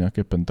bytu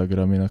nějaké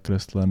pentagramy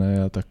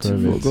nakreslené a takové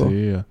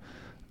věci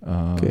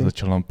a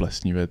začal nám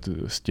plesnivět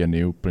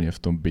stěny úplně v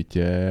tom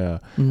bytě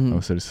a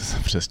museli jsme se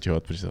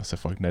přestěhovat, protože se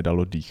fakt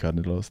nedalo dýchat,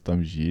 nedalo se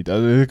tam žít a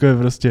takové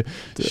prostě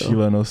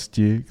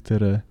šílenosti,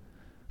 které,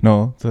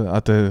 no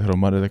a to je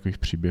hromada takových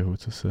příběhů,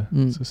 co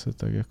se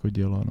tak jako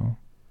dělo, no.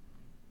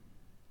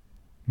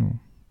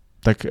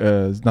 Tak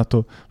na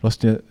to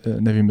vlastně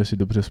nevím, jestli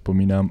dobře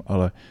vzpomínám,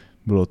 ale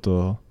bylo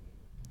to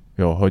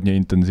hodně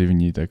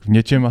intenzivní, tak v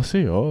něčem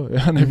asi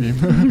já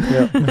nevím.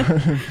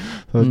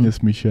 Hodně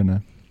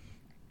smíšené.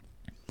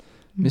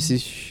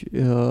 Myslíš,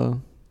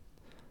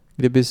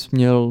 kdybys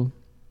měl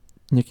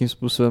nějakým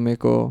způsobem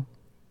jako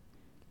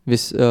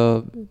kdybys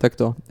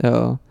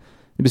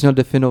měl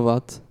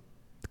definovat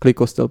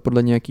Clickostel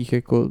podle nějakých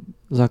jako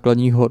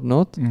základních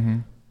hodnot,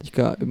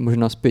 teďka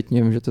možná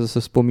zpětně, vím, že to je zase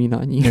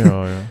vzpomínání,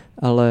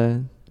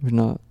 ale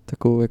možná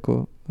takovou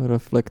jako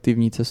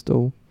reflektivní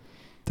cestou,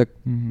 tak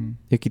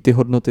jaký ty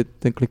hodnoty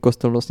ten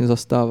Clickostel vlastně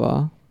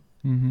zastává,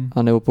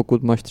 a nebo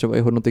pokud máš třeba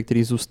i hodnoty,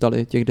 které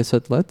zůstaly těch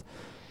 10 let,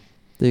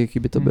 tak jaký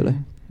by to byly?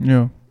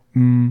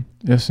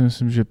 Já si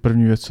myslím, že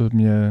první věc, co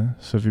mě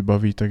se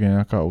vybaví, tak je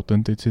nějaká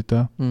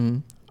autenticita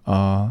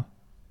a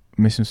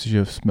myslím si,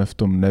 že jsme v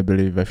tom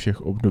nebyli ve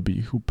všech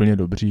obdobích úplně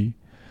dobří,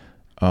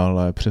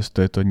 ale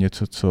přesto je to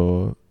něco,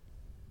 co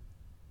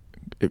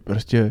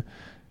prostě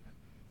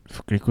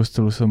v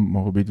Clickostelu jsem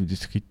mohl být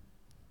vždycky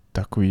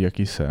takový,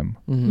 jaký jsem.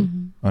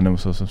 A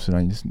nemusel jsem si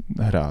na nic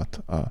hrát.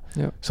 A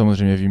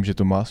samozřejmě vím, že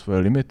to má svoje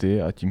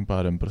limity a tím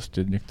pádem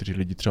prostě někteří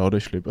lidi třeba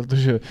odešli,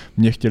 protože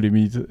mě chtěli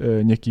mít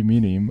někým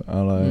jiným,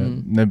 ale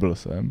nebyl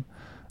jsem.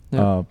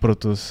 A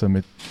proto se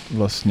mi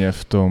vlastně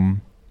v tom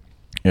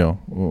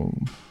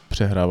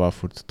přehrává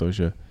furt to,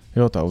 že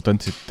ta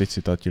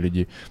autenticita, ti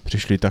lidi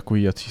přišli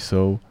takový, jací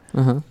jsou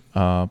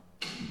a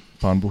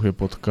Pán Bůh je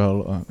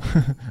potkal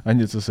a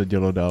něco se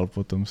dělo dál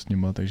potom s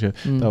nima, takže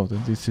ta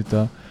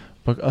autenticita.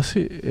 Pak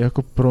asi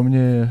jako pro mě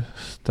je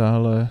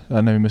stále,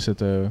 já nevím, jestli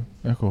to je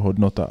jako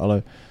hodnota,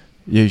 ale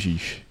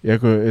Ježíš.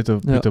 Jako je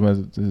to, pojďme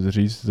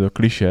říct, to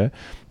klišé,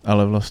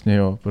 ale vlastně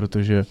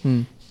protože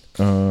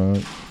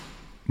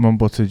mám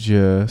pocit,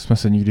 že jsme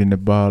se nikdy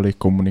nebáli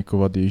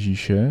komunikovat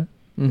Ježíše,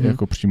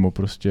 jako přímo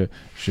prostě,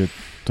 že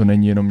to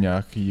není jenom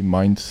nějaký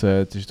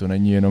mindset, že to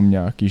není jenom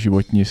nějaký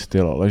životní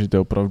styl, ale že to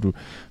je opravdu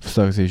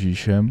vztah s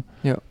Ježíšem.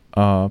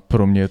 A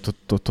pro mě je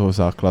to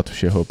základ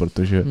všeho,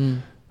 protože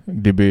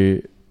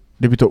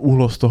kdyby to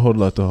uhlo z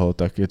toho,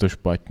 tak je to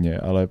špatně,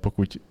 ale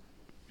pokud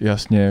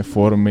jasně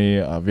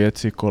formy a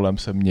věci kolem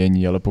se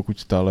mění, ale pokud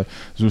stále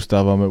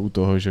zůstáváme u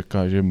toho, že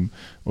kážem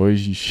o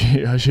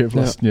Ježíši a že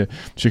vlastně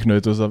všechno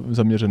je to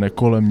zaměřené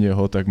kolem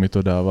něho, tak mi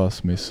to dává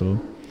smysl.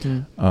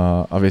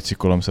 A věci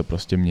kolem se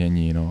prostě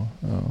mění,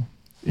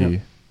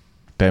 i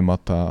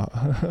témata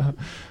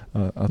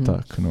a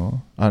tak,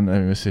 A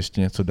nevím, jestli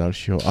ještě něco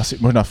dalšího. Asi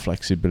možná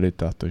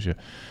flexibilita, to, že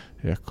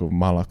jako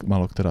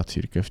málo která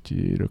církev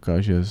ti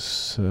dokáže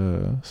se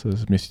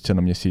z měsíce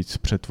na měsíc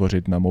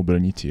přetvořit na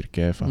mobilní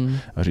církev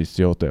a říct,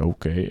 to je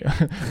OK.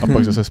 A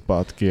pak zase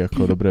zpátky,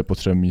 jako dobré,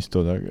 potřebujeme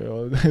místo, tak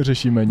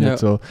řešíme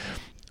něco.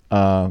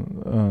 A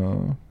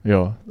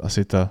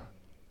asi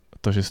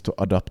to, že se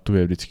to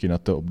adaptuje vždycky na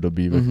to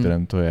období, ve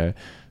kterém to je.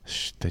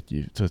 Teď,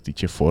 co se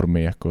týče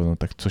formy, jako,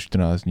 tak co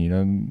 14 dní,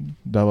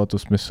 dává to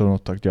smysl,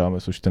 tak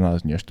děláme co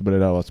 14 dní, až to bude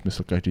dávat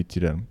smysl každý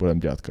týden, budeme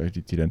dělat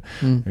každý týden.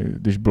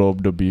 Když bylo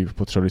období,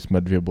 potřebovali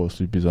jsme 2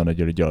 bohoslužby za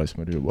neděli, dělali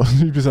jsme 2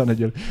 bohoslužby za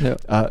neděli.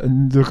 A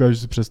dokážu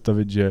si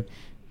představit, že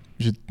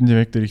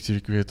některých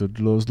církví je to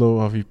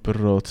zdlouhavý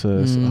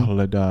proces a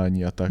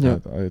hledání a tak. A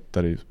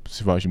tady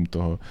si vážím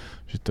toho,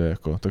 že to je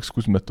jako, tak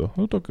zkusme to.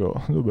 Tak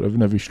dobré,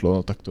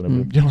 nevyšlo, tak to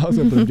nebudeme dělat,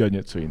 budeme dělat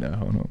něco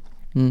jiného.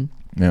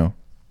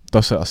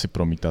 To se asi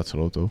promítá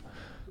celou tou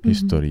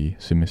historií,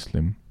 si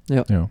myslím.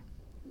 Jo.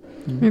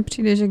 Mně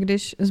přijde, že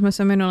když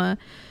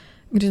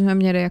jsme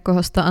měli jako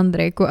hosta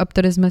Andrejku a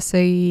ptali jsme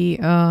se jí,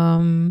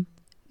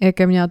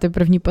 jaké měla ty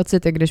první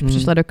pocity, když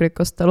přišla do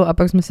Clickostelu, a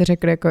pak jsme si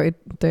řekli jako i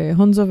ty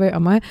Honzovi a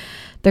moje,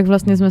 tak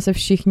vlastně jsme se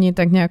všichni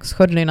tak nějak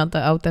shodli na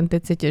té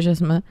autenticitě, že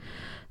jsme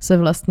se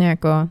vlastně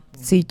jako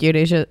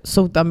cítili, že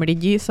jsou tam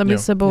lidi sami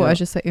sebou a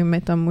že se i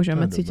my tam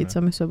můžeme cítit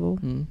sami sebou.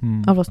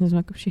 A vlastně jsme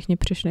jako všichni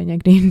přišli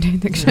někdy jindy,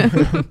 takže...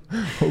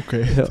 OK,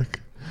 tak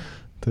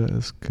to je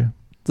hezké.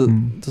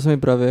 To se mi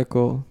právě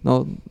jako,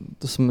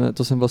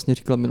 to jsem vlastně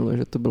říkal minule,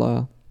 že to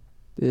byla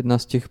jedna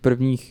z těch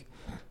prvních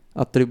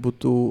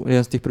atributů,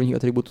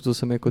 co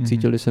jsem jako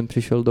cítil, když jsem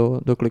přišel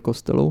do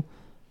Clickostelu.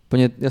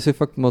 Já si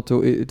fakt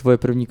pamatuju i tvoje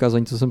první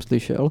kázání, co jsem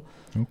slyšel.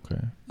 Okay.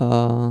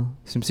 A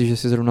myslím si, že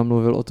jsi zrovna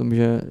mluvil o tom,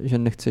 že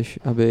nechceš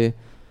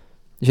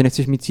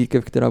mít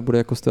církev, která bude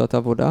jako stojatá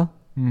voda,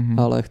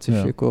 ale chceš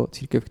jako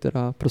církev,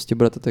 která prostě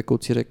bude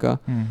tekoucí řeka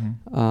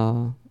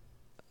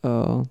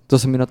to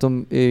se mi na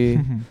tom i,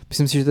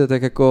 myslím si, že to je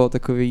tak jako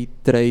takový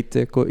trait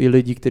jako i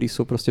lidí, kteří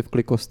jsou prostě v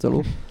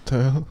Clickostelu,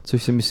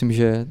 což si myslím,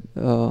 že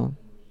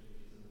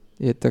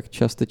je tak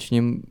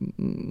částečně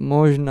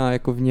možná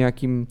jako v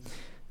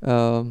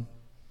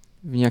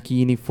nějaký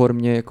jiný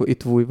formě jako i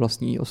tvůj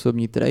vlastní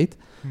osobní trait,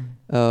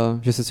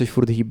 že se chceš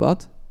furt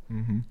hýbat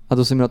a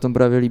to se mi na tom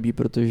právě líbí,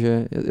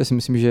 protože já si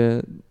myslím,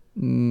 že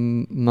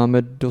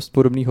máme dost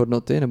podobné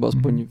hodnoty, nebo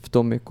aspoň v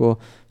tom, jako,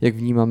 jak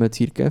vnímáme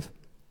církev.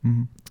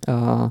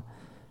 A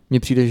mně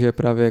přijde, že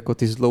právě jako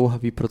ty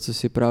zdlouhavý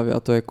procesy právě a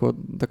to jako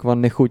taková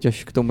nechuť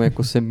až k tomu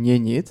jako se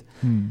měnit,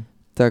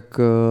 tak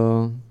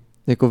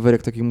jako vede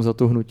k takovému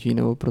zatuhnutí,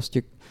 nebo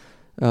prostě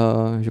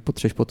že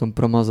potřebuješ potom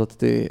promazat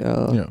ty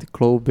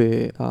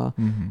klouby a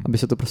aby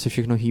se to prostě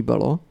všechno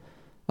hýbalo.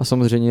 A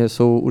samozřejmě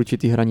jsou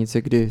určitý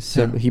hranice, kdy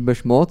se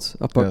hýbeš moc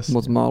a pak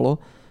moc málo,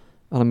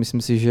 ale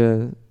myslím si,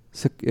 že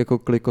se jako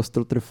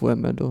Clickostel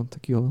trefujeme do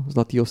takového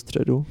zlatého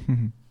středu.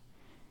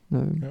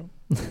 Nevím. Jo.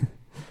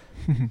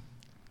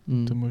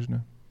 To je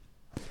možné.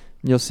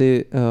 Měl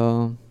jsi,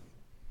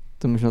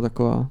 to je možná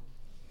taková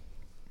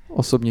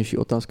osobnější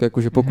otázka,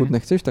 jakože pokud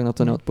nechceš, tak na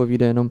to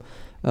neodpovídej, jenom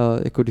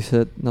jako když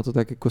se na to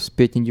tak jako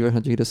zpětně díváš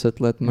na těch 10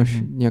 let,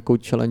 máš nějakou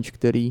challenge,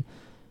 který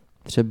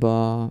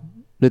třeba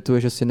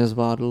lituje, že si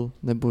nezvládl,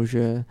 nebo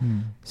že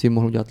si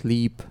mohl dělat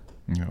líp.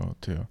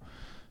 Jo,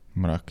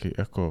 mraky,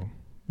 jako,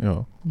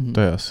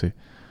 to je asi,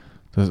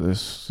 to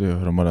je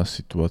hromada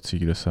situací,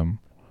 kde jsem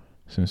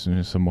si myslím,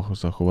 že jsem mohl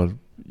zachovat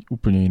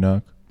úplně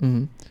jinak.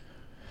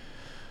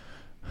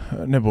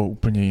 Nebo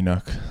úplně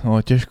jinak.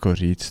 No, těžko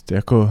říct,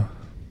 jako,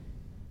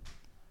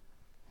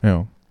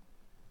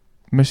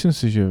 myslím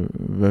si, že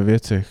ve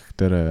věcech,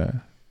 které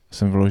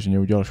jsem vyloženě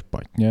udělal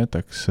špatně,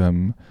 tak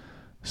jsem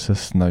se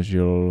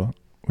snažil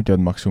udělat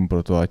maximum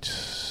pro to, ať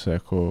se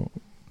jako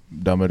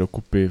dáme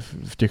dokupy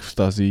v těch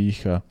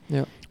vztazích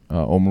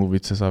a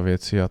omluvit se za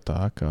věci a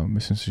tak. A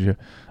myslím si, že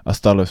a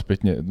stále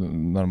zpětně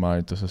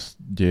normálně to se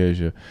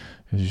děje,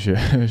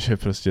 že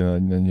prostě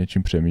na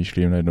něčím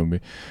přemýšlím, najednou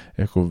mi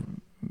jako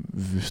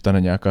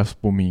vstane nějaká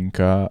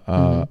vzpomínka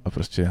a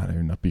prostě, já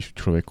nevím, napíšu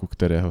člověku,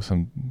 kterého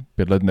jsem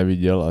 5 let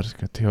neviděl a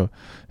říká, tyjo,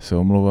 se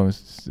omlouvám,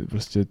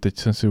 prostě teď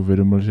jsem si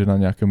uvědomil, že na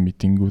nějakém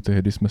meetingu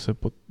tehdy jsme se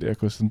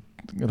jako jsem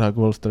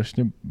reagoval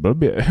strašně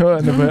blbě,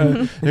 nebo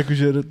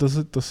jakože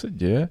to se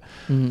děje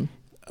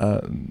a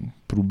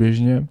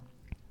průběžně.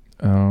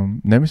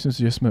 Nemyslím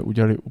si, že jsme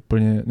udělali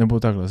úplně, nebo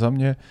takhle, za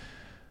mě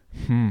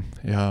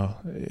já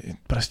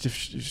prostě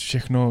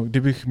všechno,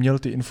 kdybych měl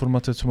ty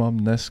informace, co mám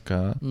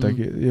dneska, tak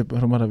je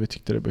hromada věcí,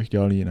 které bych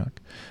dělal jinak.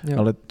 Jo.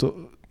 Ale to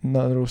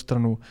na druhou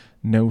stranu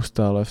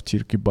neustále v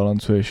církvi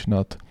balancuješ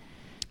nad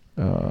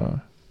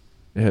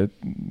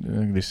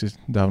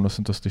dávno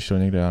jsem to slyšel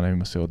někde, já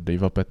nevím, asi od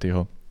Davea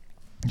Pettyho,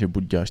 že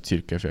buď děláš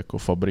církev jako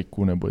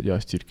fabriku, nebo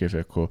děláš církev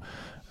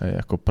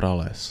jako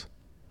prales.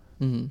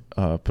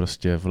 A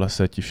prostě v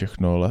lese ti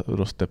všechno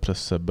roste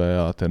přes sebe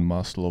a ten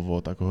má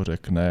slovo, tak ho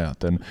řekne a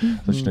ten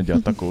začne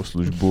dělat takovou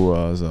službu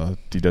a za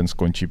týden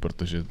skončí,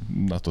 protože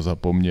na to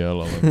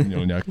zapomněl, ale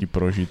měl nějaký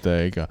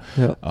prožitek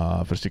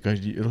a prostě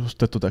každý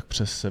roste to tak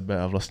přes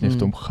sebe a vlastně v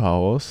tom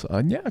chaos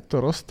a nějak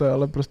to roste,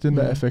 ale prostě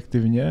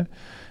neefektivně.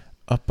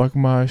 A pak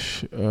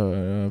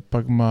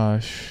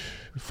máš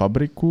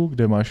fabriku,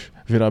 kde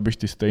vyrábíš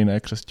ty stejné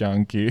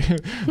křesťánky,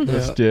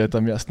 prostě je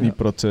tam jasný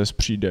proces,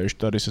 přijdeš,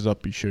 tady se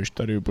zapíšeš,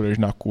 tady budeš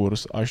na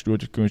kurz, až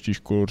dokončíš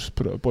kurz,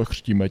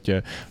 pochřtíme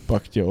tě,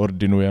 pak tě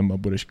ordinujeme a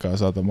budeš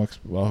kázat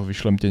a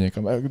vyšlem tě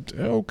někam.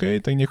 OK,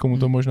 tak někomu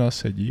to možná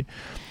sedí.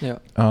 Jo.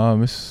 A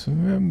my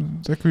jsme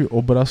takový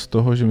obraz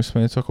toho, že my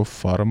jsme něco jako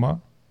farma,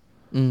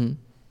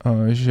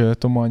 že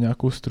to má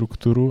nějakou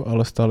strukturu,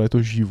 ale stále je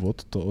to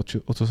život, to,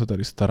 o co se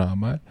tady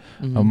staráme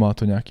a má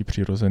to nějaký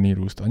přirozený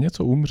růst. A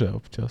něco umře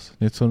občas,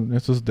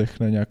 něco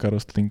zdechne, nějaká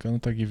rostlinka, no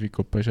tak ji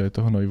vykope, že je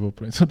to hnojivo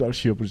pro něco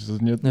dalšího, protože se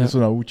něco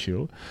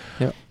naučil.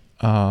 Jo.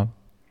 A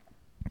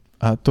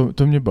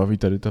to mě baví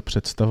tady ta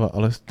představa,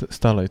 ale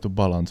stále je to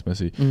balans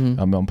mezi,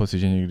 a mám pocit,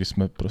 že někdy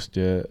jsme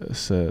prostě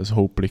se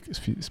zhoupli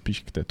spíš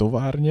k té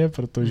továrně,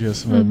 protože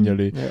jsme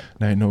měli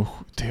najednou,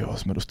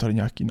 jsme dostali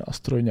nějaký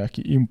nástroj,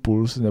 nějaký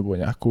impuls, nebo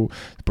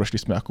prošli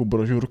jsme nějakou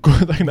brožurku,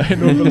 tak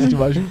najednou prostě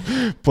máš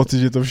pocit,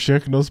 že to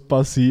všechno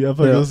spasí a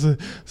pak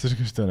se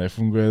říkáš, že to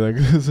nefunguje,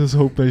 tak se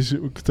zhoupneš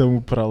k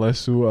tomu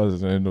pralesu a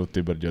najednou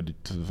ty brďo,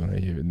 to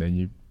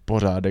není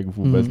pořádek,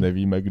 vůbec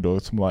nevíme, kdo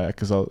má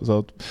jaké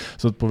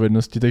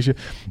zodpovědnosti, takže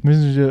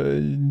myslím, že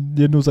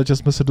jednou za čas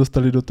jsme se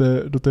dostali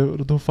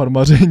do toho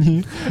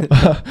farmaření,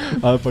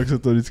 ale pak se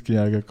to vždycky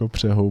nějak jako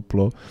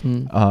přehouplo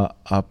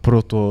a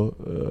proto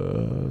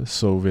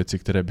jsou věci,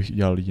 které bych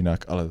dělal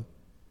jinak, ale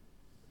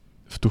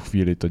v tu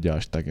chvíli to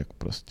děláš tak, jak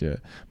prostě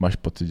máš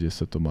pocit, že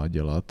se to má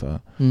dělat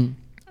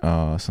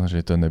a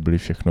samozřejmě to nebyly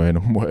všechno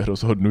jenom moje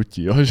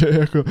rozhodnutí, že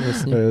jako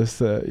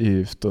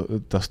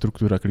ta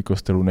struktura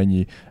Clickostelu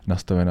není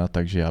nastavená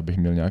tak, že já bych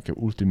měl nějaké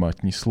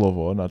ultimátní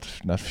slovo nad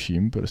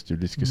vším, prostě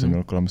vždycky jsem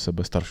měl kolem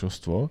sebe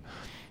staršostvo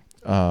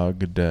a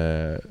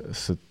kde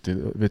se ty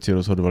věci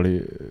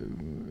rozhodovaly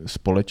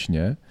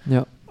společně.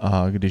 Jo.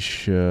 A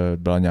když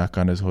byla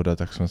nějaká nezhoda,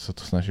 tak jsme se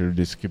to snažili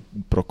vždycky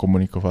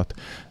prokomunikovat.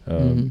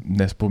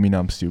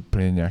 Nevzpomínám si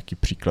úplně nějaký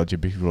příklad, že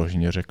bych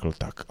vyloženě řekl,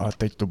 tak a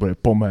teď to bude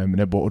po mém,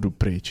 nebo odu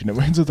pryč,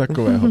 nebo něco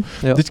takového.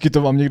 Vždycky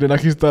to mám někde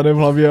nachystané v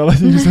hlavě, ale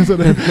nikdy jsem to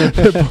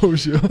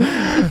nepoužil.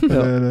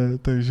 Ne,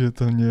 takže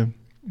to mě...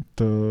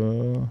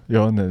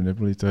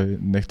 nebyli to,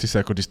 nechci se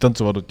jako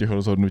distancovat od těch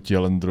rozhodnutí,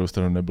 ale na druhou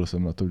stranu nebyl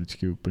jsem na to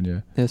vždycky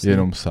úplně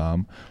jenom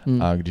sám.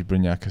 A když byly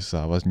nějaké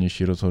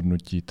závaznější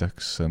rozhodnutí,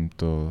 tak jsem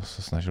to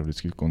se snažil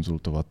vždycky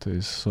konzultovat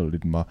i s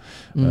lidma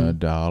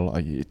dál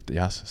a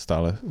já se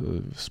stále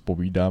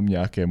zpovídám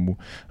nějakému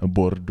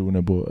boardu,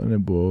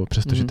 nebo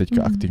přestože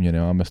teďka aktivně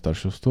nemáme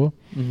staršovstvo,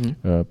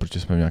 protože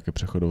jsme v nějaké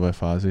přechodové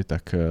fázi,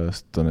 tak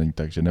to není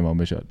tak, že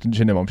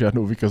nemám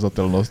žádnou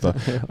vykazatelnost a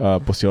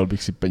posílal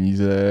bych si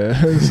peníze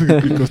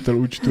z Clickostel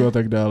účtu a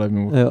tak dále.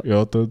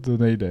 To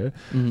nejde.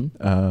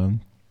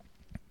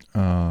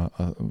 A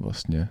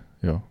vlastně,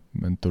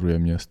 mentoruje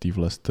mě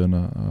Steve Leston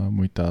a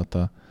můj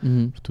táta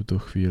v tuto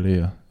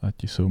chvíli a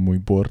ti jsou můj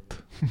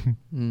board.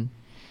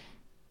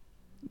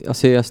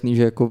 Asi je jasný,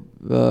 že jako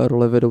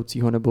role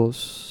vedoucího nebo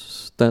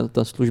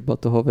ta služba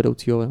toho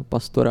vedoucího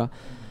pastora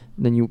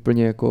není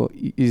úplně jako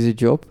easy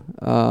job.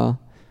 A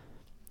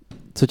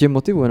co tě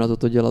motivuje na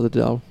to dělat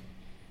dál?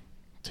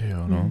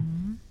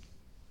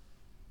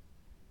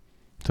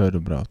 To je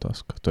dobrá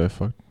otázka. To je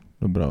fakt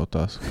dobrá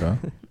otázka.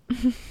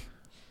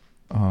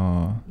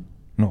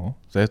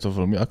 To je to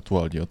velmi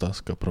aktuální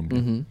otázka pro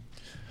mě.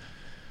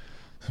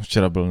 Jsem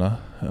včera byl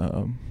na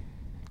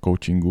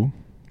coachingu.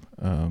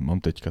 Mám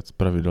teďka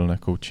pravidelné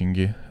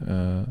coachingy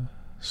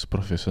s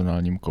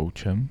profesionálním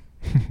coachem.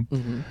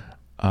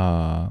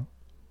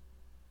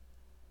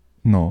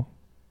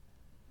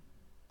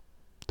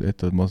 Je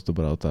to moc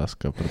dobrá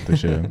otázka,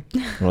 protože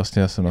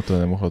vlastně já jsem na to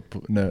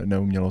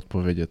neuměl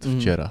odpovědět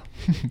včera.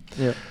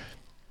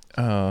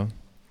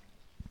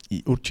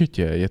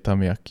 Určitě je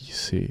tam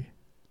jakési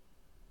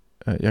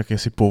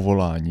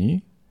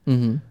povolání,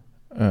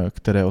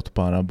 které od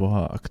Pána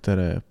Boha a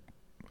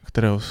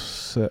kterého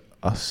se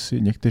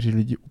asi někteří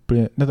lidi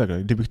úplně, ne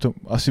takhle,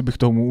 asi bych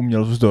tomu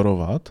uměl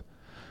vzdorovat,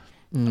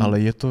 ale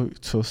je to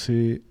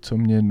co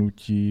mě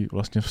nutí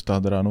vlastně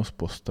vstát ráno z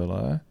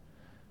postele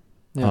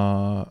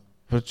a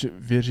protože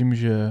věřím,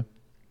 že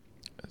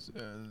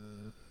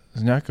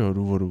z nějakého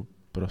důvodu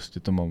prostě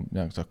to mám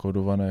nějak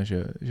zakódované,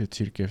 že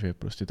církev je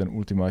prostě ten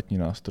ultimátní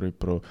nástroj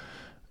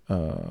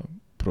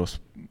pro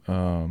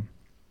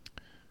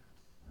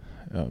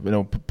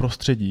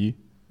prostředí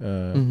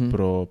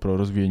pro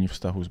rozvíjení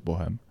vztahu s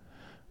Bohem.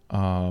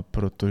 A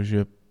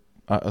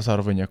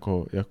zároveň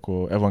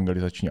jako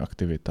evangelizační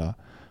aktivita.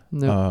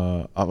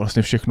 A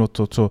vlastně všechno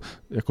to, co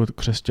jako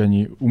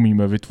křesťani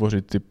umíme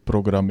vytvořit ty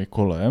programy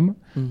kolem,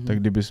 tak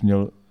kdybys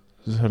měl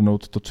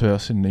shrnout to, co je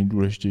asi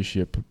nejdůležitější,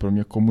 je pro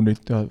mě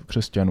komunita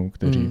křesťanů,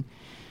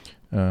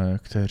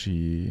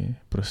 kteří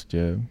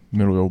prostě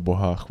milujou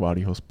Boha,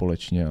 chválí ho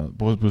společně a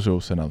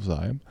povzbuzují se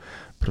navzájem.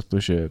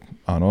 Protože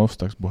ano,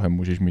 vztah s Bohem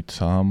můžeš mít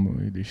sám,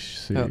 když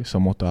jsi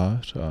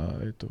samotář a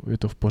je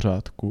to v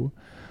pořádku,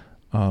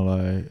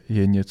 ale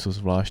je něco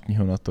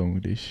zvláštního na tom,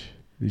 když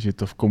je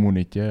to v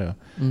komunitě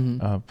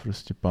a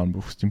prostě Pán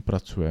Bůh s tím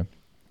pracuje.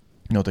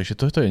 Takže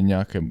to je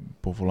nějaké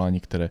povolání,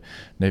 které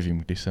nevím,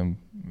 když jsem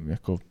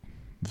jako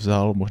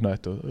vzal, možná je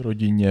to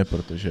rodině,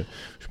 protože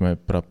už moje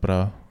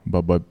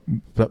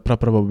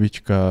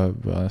praprababička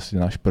byla asi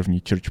náš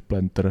první church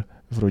planter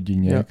v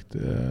rodině,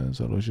 která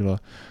založila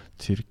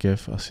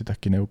církev asi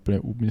taky neúplně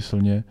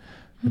úmyslně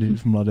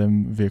v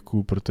mladém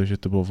věku, protože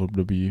to bylo v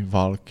období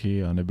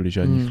války a nebyli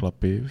žádní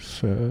chlapi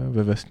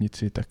ve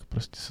vesnici, tak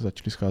prostě se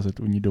začali scházet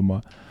u ní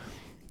doma.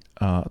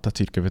 A ta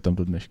církev je tam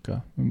do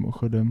dneška,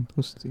 mimochodem.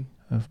 Hustý.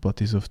 V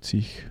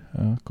Batizovcích,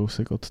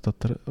 kousek od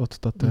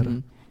Tater,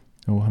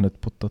 nebo hned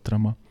pod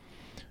Tatrama.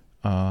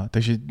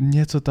 Takže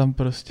něco tam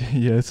prostě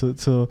je,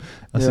 co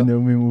asi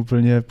neumím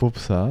úplně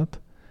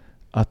popsat.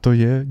 A to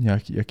je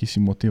jakýsi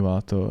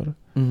motivátor.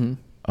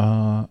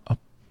 Ale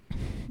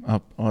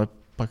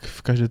pak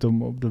v každém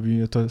tom období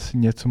je to asi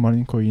něco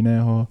malinko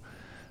jiného.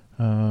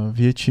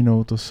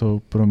 Většinou to jsou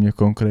pro mě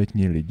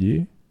konkrétní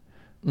lidi,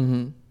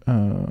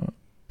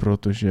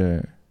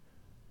 protože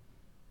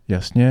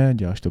jasně,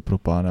 děláš to pro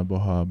Pána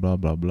Boha, bla,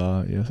 bla,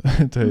 bla,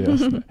 to je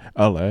jasné.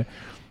 Ale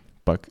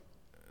pak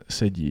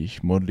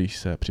sedíš, modlíš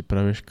se,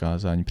 připravuješ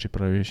kázání,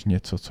 připravuješ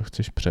něco, co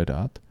chceš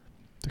předat,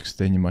 tak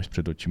stejně máš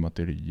před očima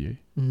ty lidi.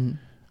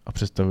 A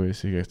představuješ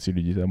si, jak ti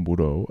lidi tam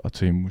budou a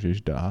co jim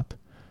můžeš dát.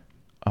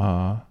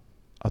 A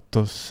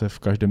to se v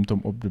každém tom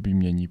období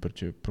mění,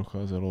 protože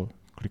procházelo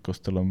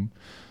Clickostelem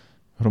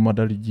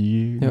hromada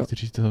lidí,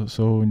 někteří to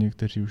jsou,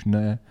 někteří už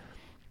ne,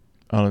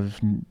 ale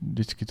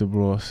vždycky to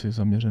bylo asi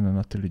zaměřené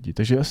na ty lidi.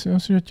 Takže já si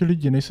myslím, že ti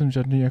lidi, nejsem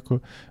žádný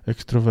jako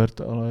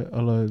extrovert,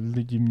 ale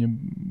lidi mě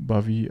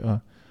baví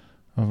a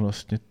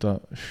vlastně ta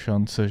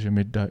šance, že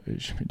mi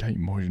dají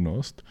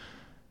možnost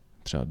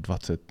třeba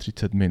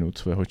 20-30 minut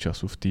svého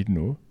času v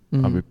týdnu,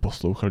 aby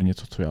poslouchali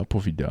něco, co já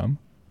povídám,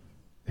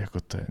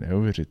 jako to je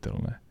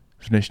neuvěřitelné.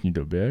 v dnešní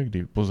době,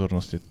 kdy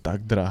pozornost je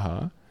tak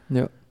drahá,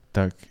 Jo.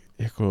 tak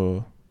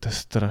jako to je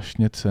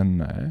strašně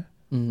cenné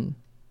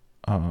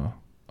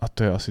a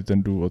to je asi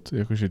ten důvod,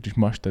 jakože když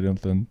máš tady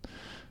ten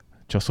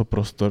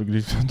časoprostor,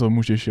 kdy to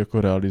můžeš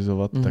jako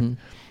realizovat,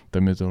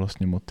 tak mě to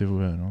vlastně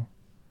motivuje, no.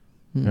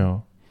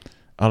 Jo.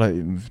 Ale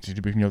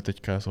kdybych měl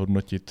teďka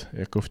zhodnotit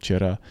jako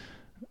včera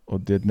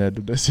od 1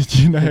 do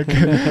 10, na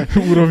jaké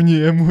úrovni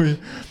je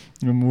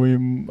můj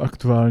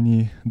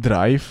aktuální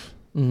drive,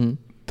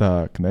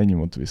 tak není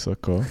moc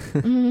vysoko.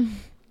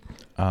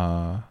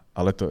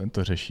 Ale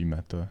to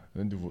řešíme. To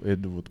je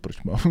důvod,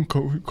 proč mám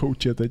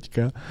kouče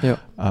teďka. Jo.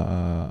 A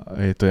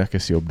je to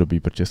jakési období,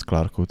 protože s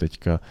Klárkou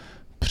teďka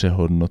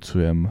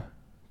přehodnocujeme,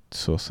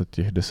 co se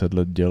těch 10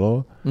 let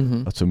dělo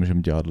a co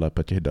můžeme dělat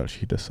lépe těch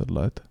dalších 10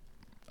 let.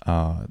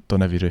 A to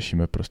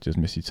nevyřešíme prostě z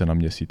měsíce na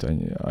měsíc,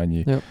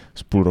 ani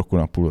z půl roku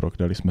na půl rok.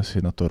 Dali jsme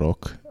si na to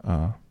rok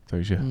a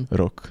takže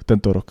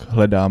tento rok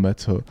hledáme,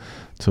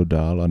 co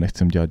dál a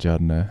nechcem dělat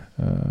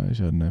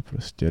žádné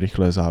prostě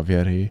rychlé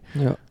závěry,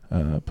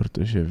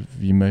 protože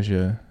víme,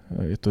 že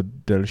je to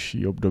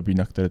delší období,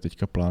 na které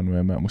teďka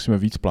plánujeme a musíme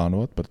víc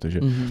plánovat, protože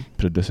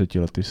před 10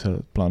 lety se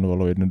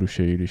plánovalo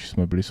jednodušeji, když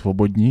jsme byli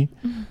svobodní.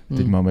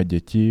 Teď máme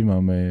děti,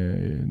 máme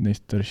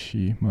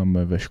nejstarší,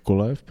 máme ve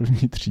škole v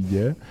první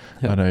třídě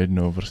a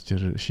najednou prostě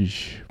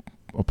řešíš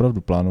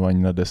opravdu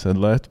plánování na 10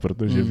 let,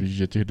 protože víš,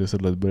 že těch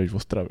 10 let budeš v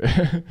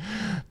Ostravě,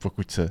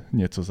 pokud se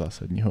něco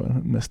zásadního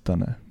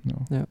nestane.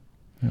 No.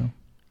 Jo.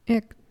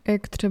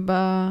 Jak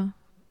třeba,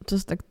 to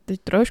jsi tak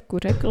teď trošku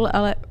řekl,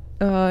 ale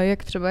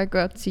jak třeba jako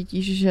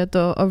cítíš, že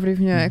to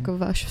ovlivňuje jako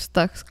váš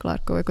vztah s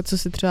Klárkou, jako co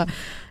si třeba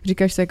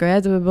říkáš si, jako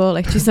to by bylo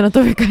lehčí se na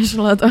to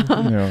vykašlat.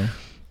 Jo.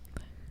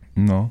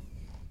 No.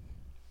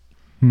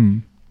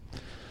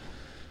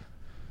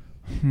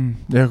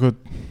 Jako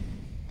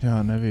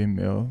já nevím,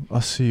 jo.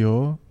 Asi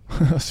jo.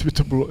 Asi by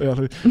to bylo,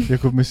 ale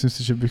jako myslím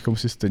si, že bychom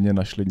si stejně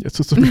našli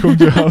něco, co bychom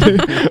dělali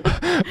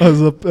a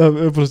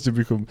prostě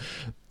bychom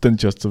ten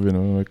čas, co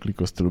věnujeme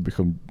Clickostelu,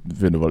 bychom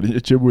věnovali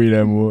něčemu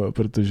jinému,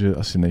 protože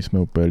asi nejsme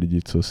úplně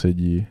lidi, co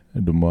sedí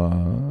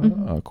doma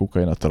a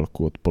koukají na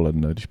telku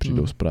odpoledne, když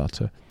přijdou z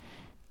práce.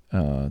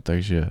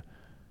 Takže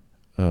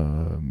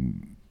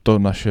to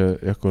naše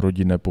jako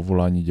rodinné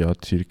povolání dělat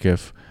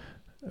církev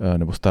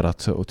nebo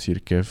starat se o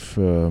církev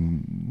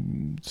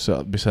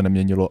by se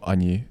neměnilo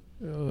ani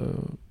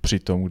při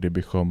tom,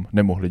 kdybychom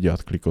nemohli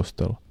dělat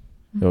Clickostel.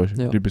 Jo.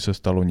 Kdyby se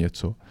stalo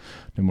něco,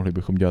 nemohli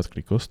bychom dělat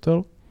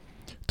Clickostel,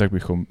 tak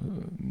bychom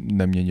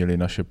neměnili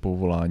naše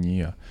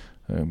povolání a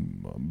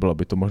byla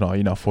by to možná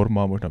jiná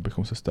forma, možná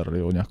bychom se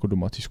starali o nějakou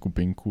domácí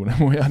skupinku,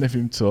 nebo já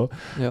nevím co,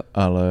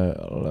 ale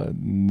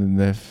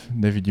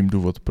nevidím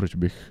důvod, proč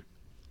bych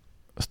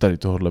z tady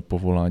tohohle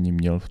povolání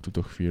měl v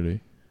tuto chvíli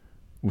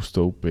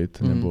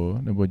ustoupit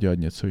nebo dělat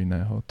něco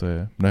jiného. To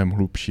je mnohem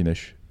hlubší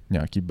než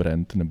nějaký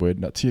brand nebo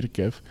jedna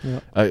církev.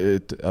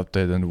 A to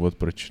je ten důvod,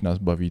 proč nás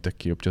baví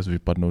taky občas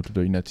vypadnout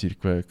do jiné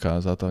církve,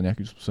 kázat a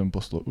nějakým způsobem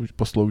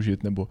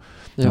posloužit nebo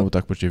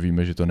tak, protože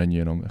víme, že to není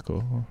jenom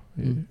jako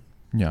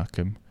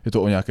nějakém. Je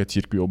to o nějaké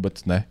církvi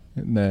obecné,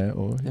 ne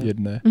o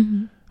jedné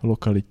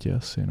lokalitě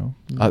asi. No.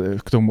 A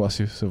k tomu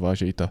asi se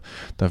váže i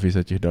ta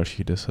vize těch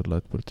dalších 10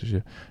 let,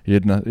 protože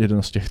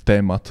jedno z těch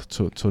témat,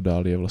 co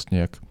dál je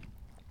vlastně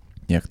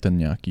jak ten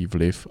nějaký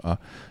vliv a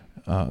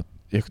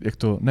jak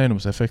to nejenom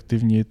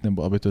zefektivnit,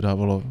 nebo aby to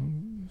dávalo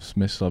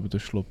smysl, aby to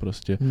šlo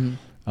prostě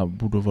a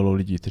budovalo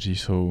lidi,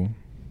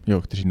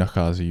 kteří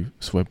nachází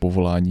svoje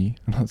povolání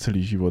na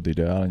celý život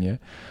ideálně,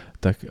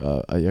 tak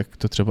a jak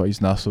to třeba i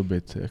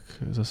znásobit, jak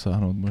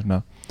zasáhnout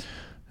možná,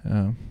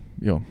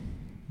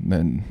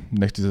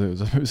 nechci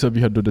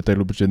zabíhat do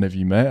detailu, protože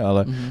nevíme,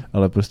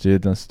 ale prostě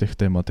jeden z těch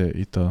témat je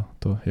i to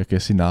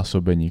jakési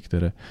násobení,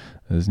 které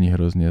zní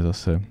hrozně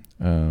zase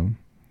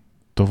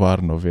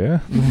továrnově.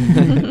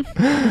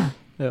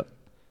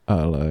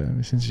 Ale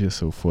myslím si, že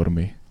jsou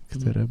formy,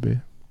 které by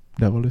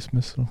dávaly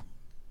smysl.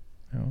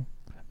 Jo.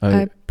 A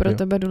je pro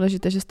tebe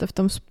důležité, že jste v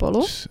tom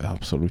spolu?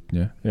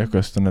 Absolutně. Jako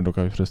já si to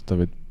nedokážu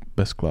představit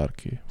bez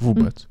Klárky.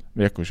 Vůbec.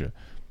 Jakože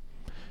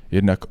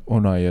jednak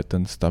ona je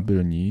ten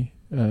stabilní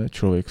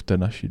člověk v té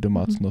naší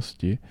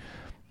domácnosti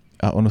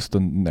a ono se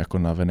to jako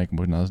navenek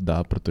možná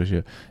zdá,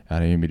 protože já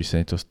nevím, když se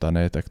něco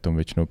stane, tak tom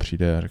většinou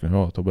přijde a řekne,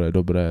 to bude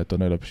dobré, to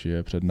nejlepší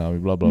je před námi,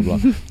 blablabla.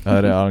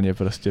 A reálně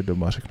prostě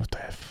doma řekne, to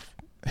je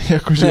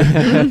jakože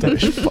to je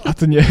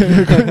špatně,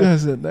 jako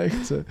se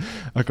nechce.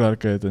 A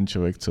Klárka je ten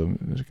člověk, co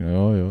řekne,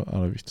 jo,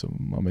 ale víš, co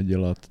máme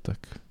dělat, tak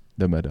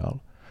jdeme dál.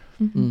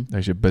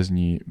 Takže bez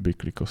ní by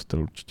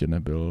Clickostel určitě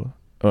nebyl,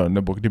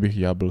 nebo kdybych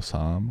já byl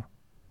sám,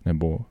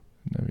 nebo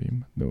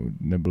nevím,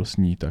 nebyl s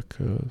ní, tak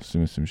si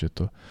myslím, že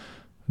to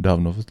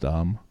dávno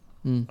vzdám.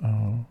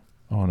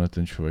 A on je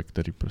ten člověk,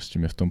 který prostě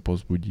mě v tom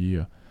povzbudí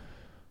a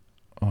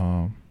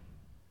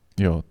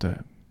jo, to je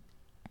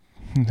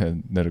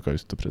nedokážu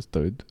si to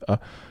představit. A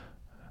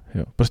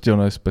jo, prostě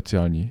ona je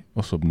speciální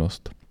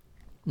osobnost.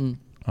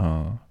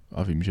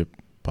 A vím, že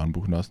Pán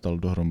Bůh nás dal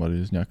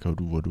dohromady z nějakého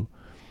důvodu.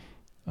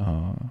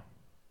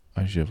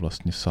 A že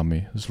vlastně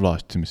sami,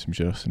 zvlášť si myslím,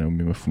 že asi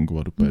neumíme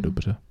fungovat úplně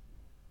dobře.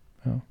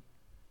 Jo.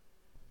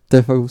 To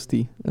je fakt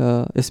hustý.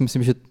 Já si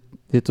myslím, že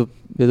je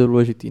to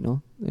důležitý,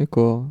 no.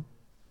 Jako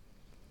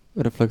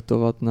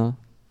reflektovat na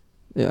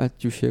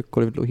ať už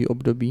jakkoliv dlouhý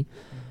období,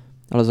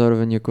 ale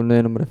zároveň jako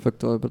nejenom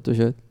reflektovat,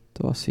 protože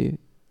to asi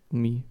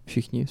umí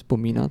všichni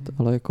vzpomínat,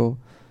 ale jako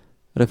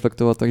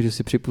reflektovat tak, že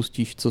si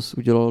připustíš, co jsi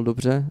udělal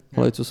dobře,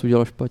 ale i co jsi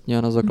udělal špatně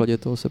a na základě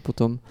toho se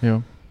potom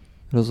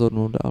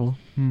rozhodnout dál.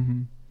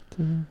 Mm-hmm.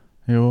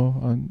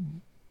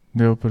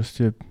 Jo,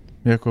 prostě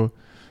jako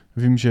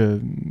vím, že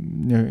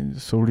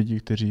jsou lidi,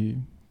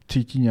 kteří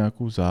cítí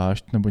nějakou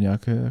zášť nebo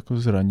nějaké jako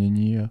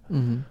zranění a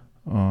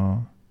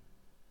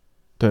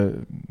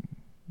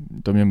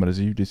to mě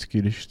mrzí vždycky,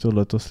 když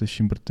tohleto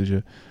slyším,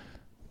 protože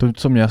to,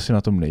 co mě asi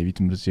na tom nejvíc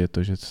mrzí, je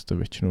to, že to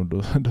většinou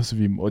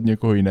dozvím od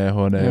někoho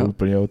jiného, ne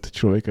úplně od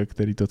člověka,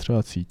 který to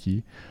třeba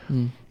cítí.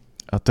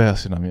 A to je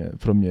asi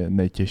pro mě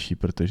nejtěžší,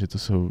 protože to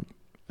jsou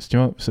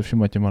se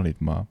všema těma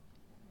lidma,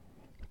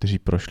 kteří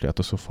prošli, a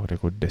to jsou fakt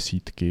jako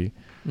desítky,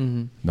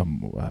 no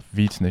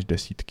víc než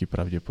desítky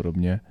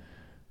pravděpodobně.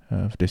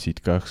 V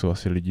desítkách jsou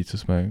asi lidi, co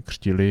jsme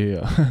křtili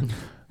a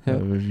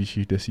ve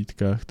vyšších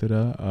desítkách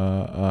teda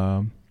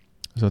a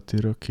za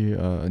ty roky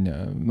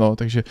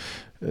takže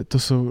to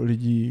jsou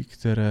lidi,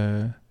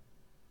 které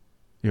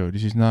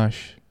když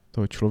znáš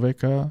toho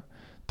člověka,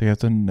 tak já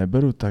to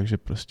neberu tak, že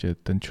prostě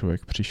ten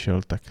člověk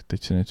přišel, tak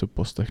teď se něco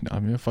poslechne a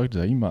mě fakt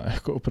zajímá,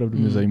 jako opravdu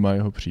mě zajímá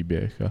jeho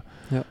příběh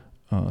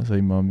a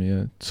zajímá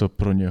mě, co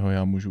pro něho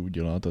já můžu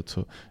udělat a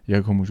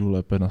jak ho můžu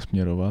lépe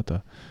nasměrovat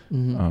a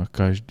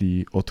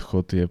každý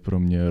odchod je pro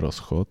mě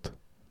rozchod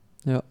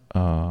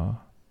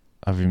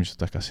a vím, že to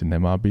tak asi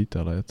nemá být,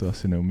 ale já to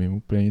asi neumím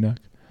úplně jinak.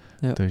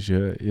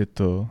 Takže je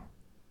to,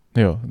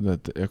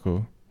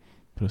 jako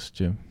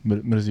prostě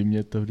mrzí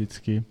mě to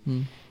vždycky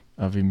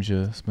a vím,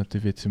 že jsme ty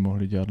věci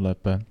mohli dělat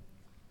lépe,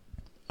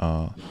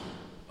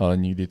 ale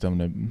nikdy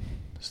tam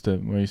z té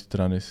mojej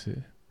strany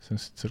jsem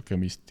si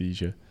celkem jistý,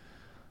 že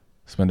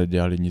jsme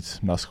nedělali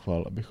nic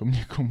naschvál, abychom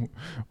někomu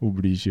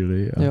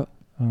ublížili.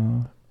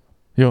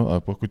 A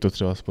pokud to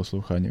třeba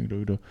poslouchá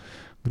někdo,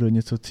 kdo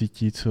něco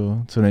cítí,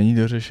 co není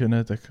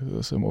dořešené, tak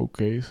jsem OK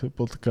se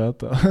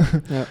potkat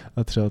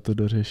a třeba to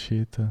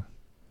dořešit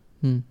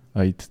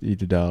a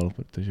jít dál,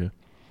 protože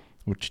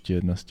určitě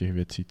jedna z těch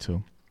věcí,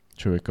 co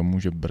člověka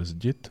může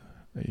brzdit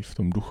i v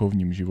tom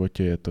duchovním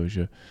životě, je to,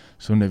 že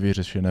jsou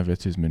nevyřešené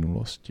věci z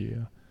minulosti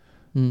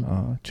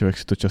a člověk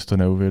si to často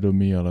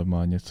neuvědomí, ale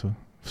má něco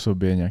v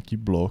sobě, nějaký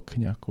blok,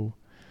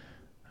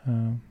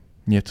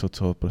 něco,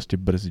 co prostě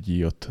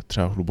brzdí od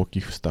třeba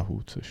hlubokých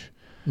vztahů, což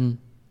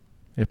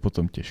je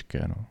potom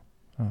těžké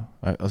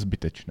a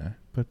zbytečné,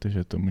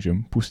 protože to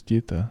můžeme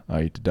pustit a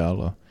jít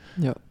dál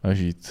a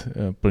žít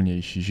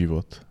plnější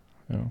život.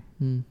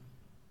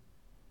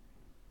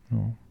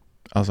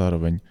 A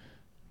zároveň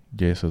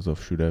děje se to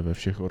všude, ve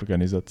všech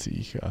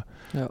organizacích a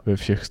ve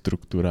všech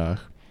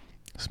strukturách.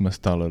 Jsme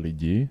stále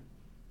lidi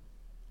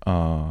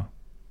a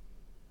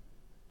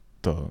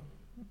to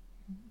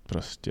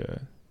prostě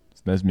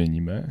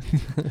nezměníme.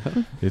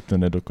 Je to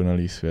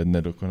nedokonalý svět,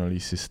 nedokonalý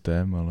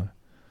systém, ale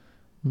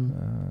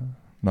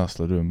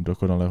následujeme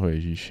dokonalého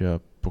Ježíše a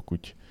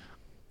pokud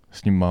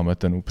s ním máme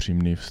ten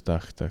upřímný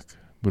vztah, tak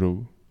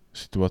budou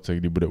situace,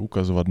 kdy bude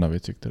ukazovat na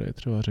věci, které je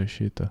třeba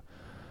řešit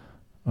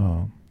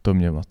a to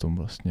mě na tom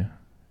vlastně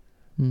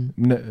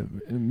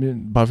mě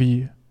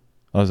baví,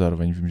 ale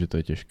zároveň vím, že to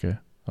je těžké,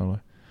 ale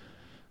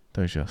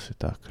takže asi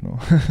tak,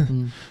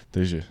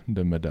 Takže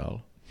jdeme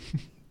dál.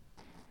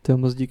 To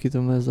moc díky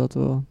tomu za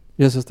to,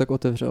 že jsi tak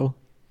otevřel.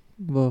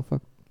 Bylo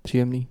fakt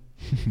příjemný.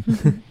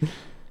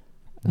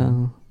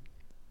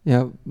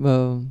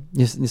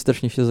 Mě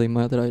strašně ještě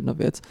zajímá teda jedna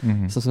věc.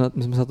 My jsme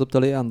se na to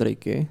ptali i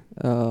Andrejky,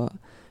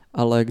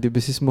 ale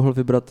kdyby jsi mohl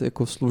vybrat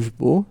jako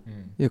službu,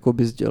 jako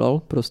bys dělal,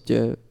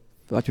 prostě,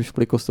 ať už v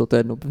Clickostel, to je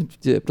jedno,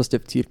 prostě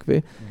v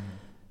církvi,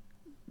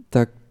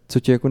 tak co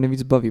tě jako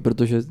nejvíc baví,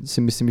 protože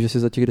si myslím, že si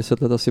za těch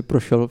 10 let asi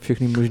prošel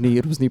všechny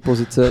možný různý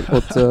pozice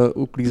od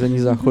uklízení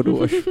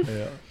záchodu až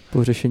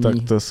po řešení. Tak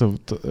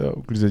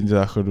uklízení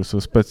záchodu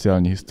jsou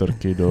speciální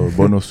historky do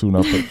bonusů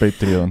na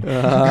Patreon.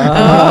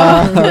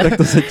 Tak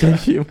to se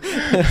těším.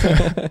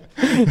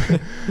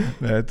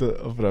 Ne, to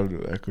opravdu,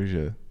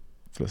 jakože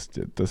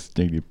prostě to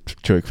někdy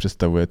člověk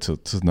představuje,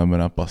 co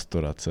znamená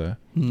pastorace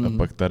a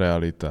pak ta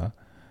realita,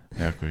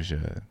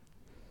 jakože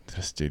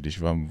prostě,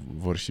 když vám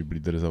worship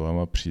leader za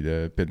váma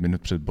přijde 5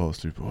 minut před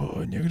bohoslužbou,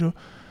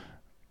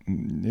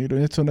 někdo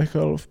něco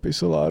nechal v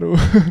pisoláru,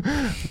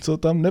 co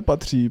tam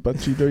nepatří,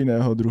 patří do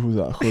jiného druhu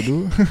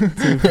záchodu.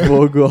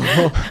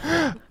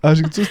 A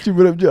řík, co s tím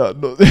budeme dělat?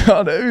 No,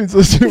 já nevím,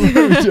 co s tím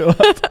budeme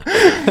dělat.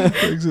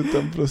 Takže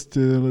tam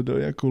prostě hledal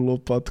nějakou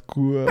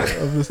lopatku a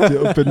prostě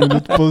o 5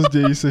 minut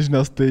později seš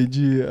na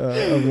stage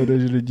a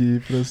vedeš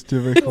lidi prostě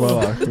ve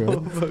chvalách.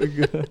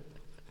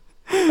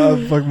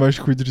 A pak máš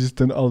chuť říct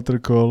ten altar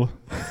call.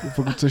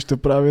 Pokud seš to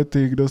právě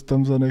ty, kdo jsi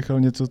tam zanechal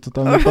něco, co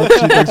tam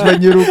nepatří, tak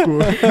zvedni ruku.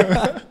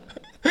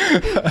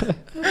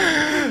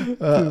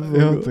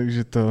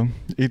 Takže to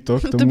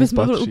k tomu to bys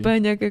patří. mohl úplně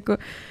nějak jako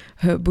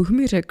Bůh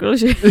mi řekl,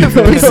 že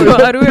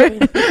pisuáruje.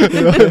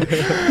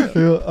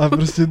 Jo, a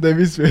prostě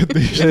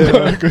nevysvětlíš to,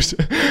 jakože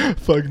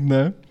fakt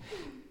ne.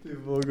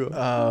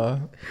 A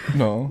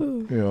no,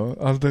 jo,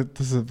 ale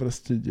to se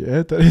prostě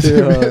děje tady ty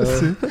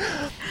věci.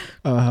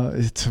 A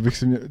co bych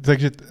si měl,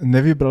 takže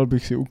nevybral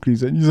bych si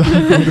uklízení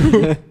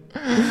záchodu.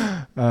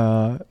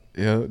 A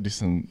jo, když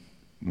jsem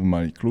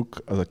malý kluk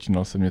a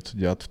začínal jsem něco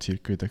dělat v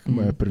církvi, tak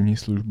moje první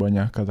služba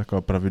nějaká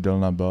taková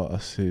pravidelná byla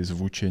asi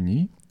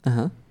zvučení.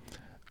 Aha.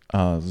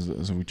 A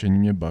zvučení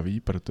mě baví,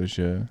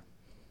 protože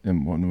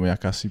nebo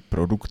jakási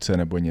produkce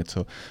nebo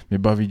něco. Mě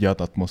baví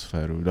dělat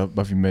atmosféru.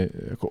 Baví mě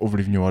jako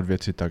ovlivňovat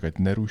věci tak, ať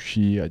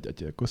neruší,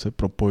 ať jako se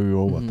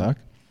propojujou a tak.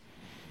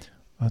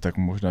 A tak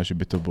možná, že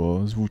by to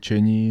bylo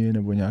zvučení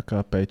nebo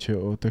nějaká péče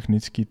o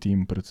technický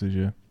tým,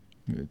 protože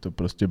mě to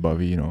prostě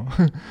baví, no.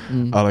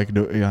 Ale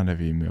já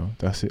nevím, jo.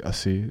 To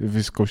asi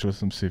vyzkoušel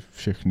jsem si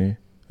všechny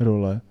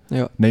role.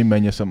 Jo.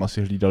 Nejméně jsem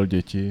asi hlídal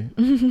děti,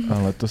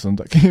 ale to jsem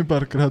taky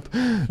párkrát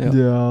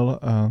dělal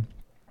a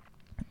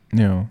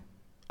jo.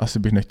 Asi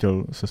bych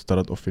nechtěl se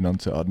starat o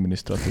finance a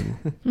administrativu.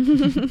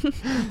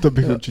 To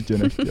bych určitě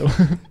nechtěl.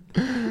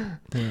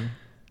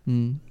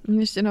 Mně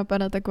ještě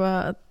napadá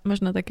taková,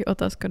 možná taky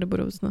otázka do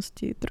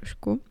budoucnosti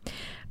trošku.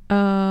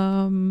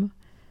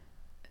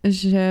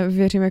 Že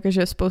věřím, jako,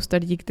 že spousta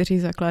lidí, kteří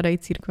zakládají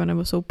církve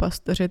nebo jsou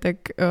pastoři, tak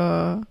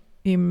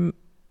jim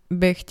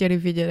by chtěli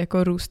vidět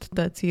jako růst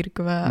té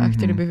církve a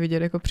chtěli by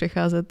vidět jako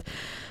přecházet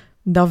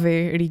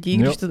davy lidí,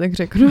 když to tak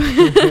řeknu.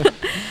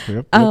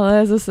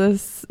 Ale zase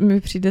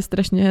mi přijde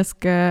strašně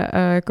hezké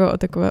jako o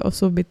takové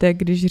osobité,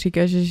 když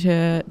říkáš,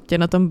 že tě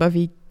na tom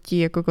baví ti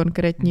jako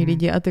konkrétní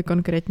lidi a ty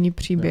konkrétní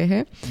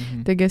příběhy,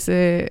 tak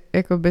jestli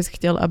jako bys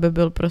chtěl, aby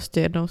byl prostě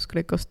jednou z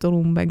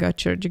Clickostelů mega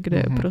church,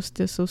 kde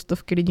prostě jsou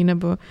stovky lidí,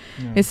 nebo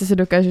jestli si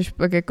dokážeš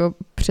pak jako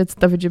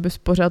představit, že bys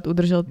pořád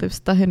udržel ty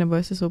vztahy, nebo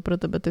jestli jsou pro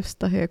tebe ty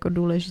vztahy jako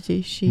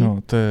důležitější.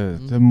 No, to je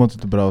moc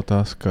dobrá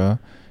otázka.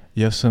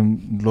 Já jsem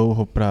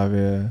dlouho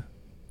právě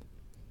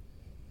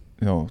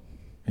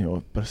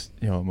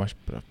máš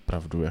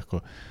pravdu,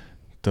 jako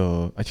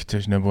to, ať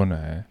chceš nebo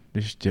ne,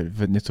 když tě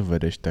něco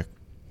vedeš, tak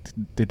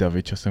ty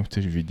davy časem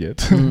chceš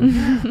vidět.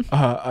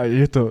 A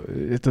je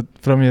to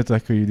pro mě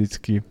takový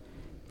vždycky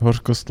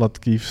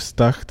hořkosladký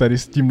vztah tady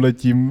s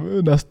tímhletím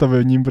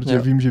nastavením, protože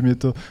vím, že mě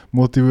to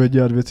motivuje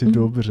dělat věci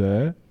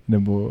dobře,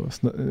 nebo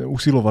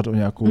usilovat o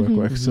nějakou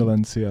jako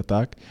excelenci a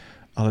tak,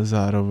 ale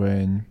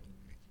zároveň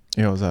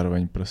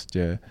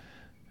prostě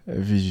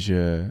víš,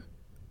 že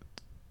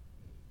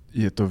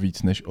je to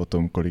víc než o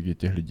tom, kolik je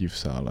těch lidí v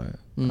sále.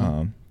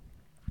 A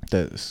to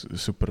je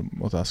super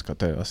otázka,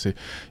 to je asi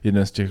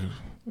jeden z těch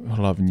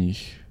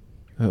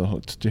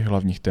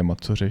hlavních témat,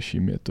 co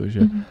řeším, je to,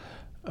 že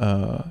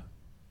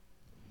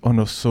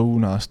ono jsou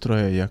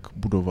nástroje, jak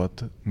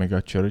budovat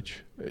mega church,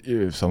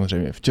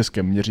 samozřejmě v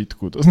českém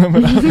měřítku, to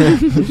znamená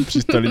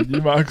 300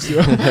 lidí max,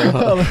 jo.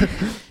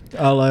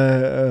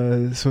 Ale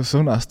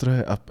jsou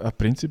nástroje a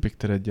principy,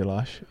 které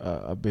děláš,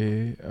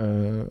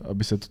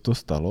 aby se toto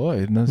stalo. A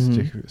jedna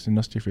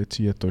z těch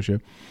věcí je to, že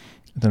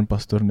ten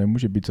pastor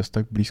nemůže být zas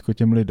tak blízko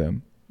těm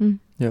lidem.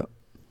 Jo.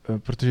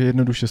 Protože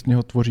jednoduše z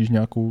něho tvoříš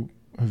nějakou,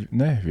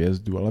 ne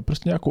hvězdu, ale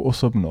prostě nějakou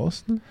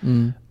osobnost.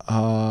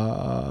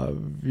 A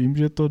vím,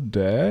 že to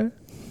jde,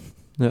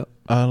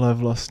 ale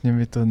vlastně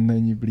mi to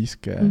není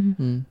blízké.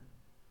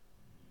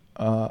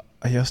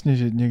 A jasně,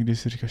 že někdy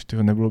si říkáš,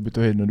 nebylo by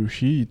to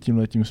jednodušší jít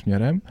tímhletím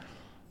směrem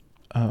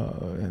a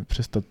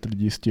přestat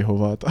lidi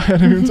stěhovat a já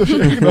nevím co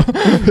všechno,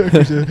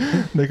 takže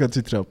nechat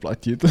si třeba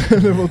platit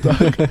nebo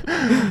tak.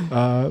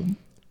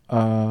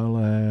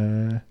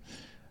 Ale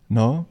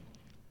no,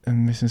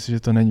 myslím si, že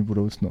to není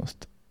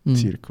budoucnost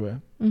církve,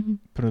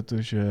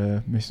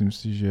 protože myslím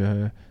si,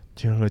 že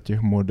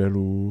těch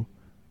modelů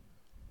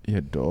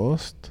je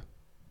dost.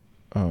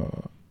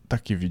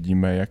 Taky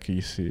vidíme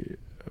jakýsi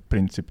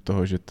princip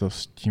toho, že to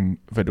s tím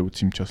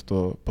vedoucím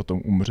často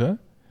potom umře.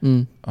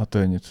 A to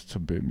je něco, co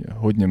by mě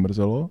hodně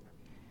mrzelo.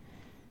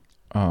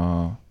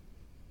 A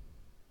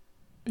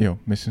jo,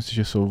 myslím si,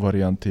 že jsou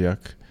varianty,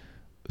 jak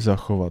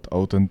zachovat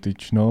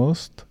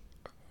autentičnost,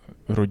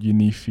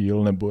 rodinný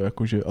feel, nebo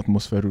jakože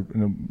atmosféru,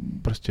 nebo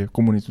prostě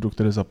komunitu, do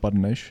které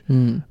zapadneš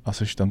a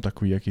seš tam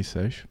takový, jaký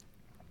seš.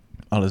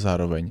 Ale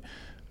zároveň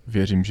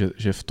věřím,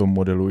 že v tom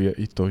modelu je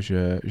i to,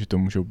 že to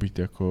můžou být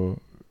jako,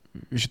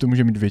 že to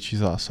může mít větší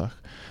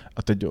zásah.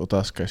 A teď je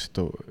otázka, jestli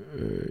to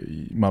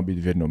má být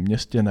v jednom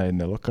městě, na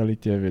jedné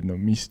lokalitě, v jednom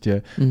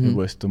místě,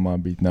 nebo jestli to má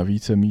být na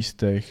více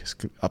místech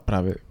a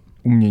právě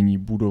umění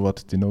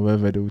budovat ty nové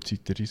vedoucí,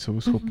 kteří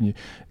jsou schopni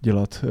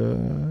dělat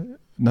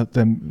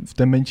v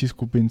té menší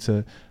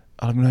skupince,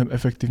 ale mnohem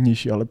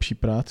efektivnější a lepší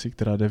práci,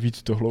 která jde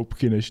víc do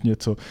hloubky, než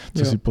něco,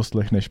 co si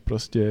poslechneš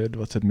prostě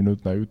 20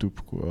 minut na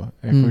YouTubeku.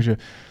 Jakože,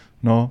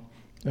 no,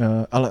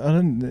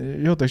 ale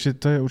jo, takže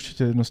to je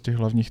určitě jedno z těch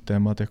hlavních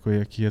témat, jako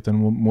jaký je ten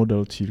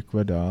model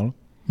církve dál.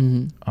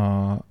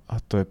 A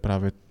to je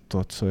právě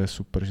to, co je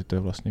super, že to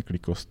je vlastně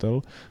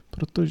Clickostel,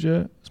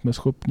 protože jsme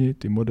schopni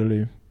ty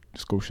modely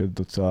zkoušet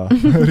docela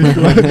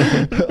rychle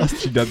a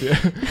střídat je,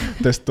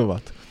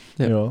 testovat.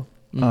 Jo.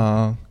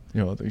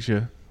 Jo,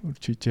 takže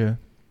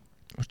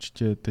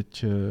určitě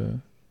teď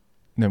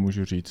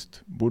nemůžu říct,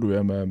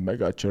 budujeme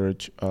mega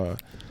church a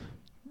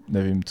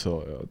nevím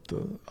co, jo,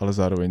 ale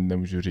zároveň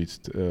nemůžu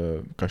říct,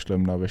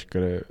 kašlem na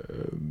veškeré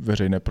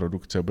veřejné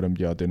produkce a budeme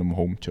dělat jenom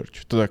home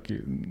church. To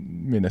taky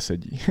mi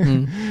nesedí.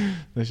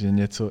 Takže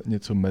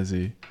něco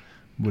mezi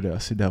bude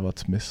asi dávat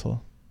smysl.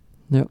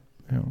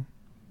 Jo.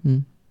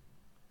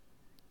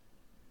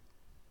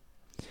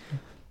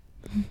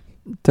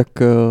 Tak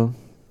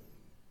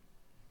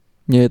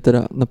mě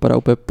teda napadá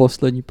úplně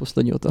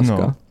poslední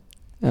otázka.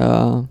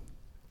 No.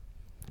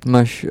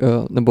 Máš,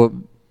 nebo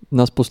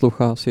nás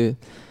poslouchá asi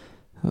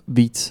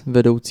víc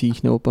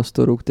vedoucích nebo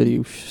pastorů, kteří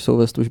už jsou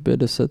ve službě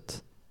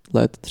 10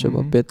 let,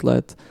 třeba 5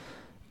 let,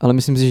 ale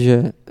myslím si,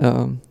 že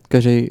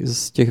každý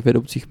z těch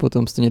vedoucích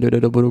potom stejně dojde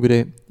do bodu,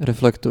 kdy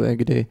reflektuje,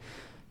 kdy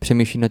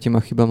přemýšlí nad těma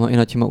chybama i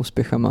nad těma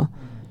úspěchama.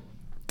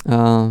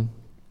 A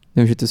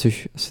vím, že ty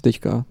jsi asi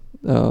teďka,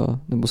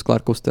 nebo s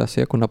Klárkou jste asi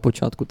jako na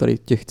počátku tady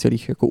těch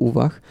celých jako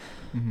úvah,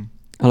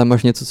 ale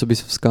máš něco, co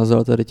bys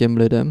vzkázal tady těm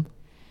lidem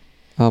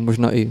a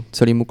možná i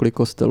celému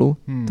Clickostelu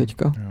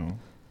teďka? Jo.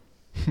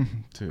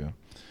 Jo.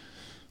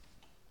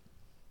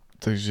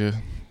 Takže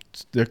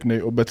jak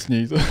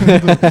nejobecněji to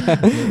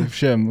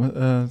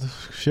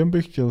všem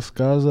bych chtěl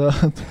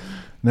vzkázat.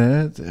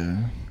 Ne,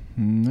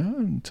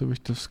 co bych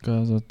chtěl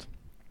vzkázat?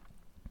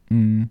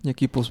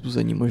 Jaký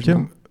povzbuzení možná?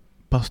 Těm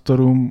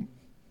pastorům,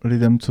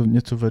 lidem, co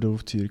něco vedou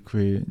v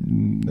církvi,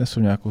 nesou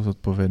nějakou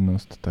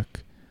zodpovědnost, tak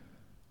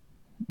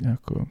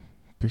jako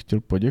bych chtěl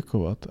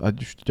poděkovat.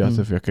 Ať už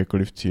děláte v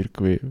jakékoliv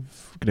církvi,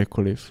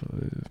 kdekoliv,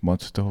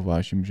 moc toho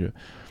vážím, že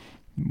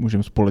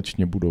můžeme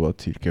společně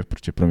budovat církev,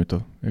 protože pro mě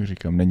to, jak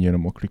říkám, není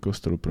jenom o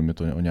Clickostelu, pro mě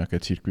to je o nějaké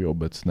církvi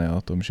obecné a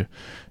o tom,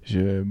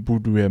 že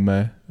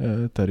budujeme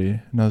tady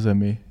na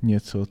zemi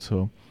něco,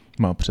 co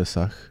má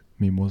přesah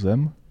mimo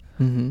zem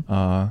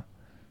a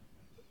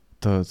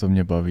to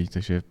mě baví,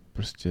 takže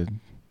prostě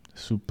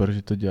super,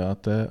 že to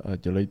děláte a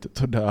dělejte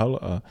to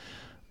dál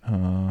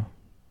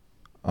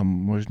a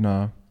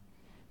možná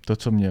to,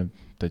 co mě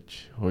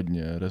teď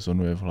hodně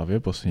rezonuje v hlavě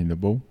poslední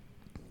dobou,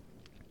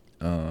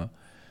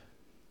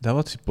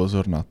 dávat si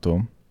pozor na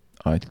to,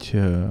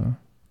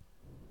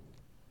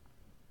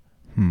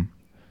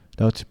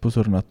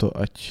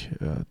 ať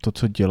to,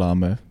 co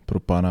děláme pro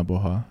Pána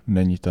Boha,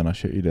 není ta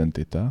naše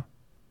identita,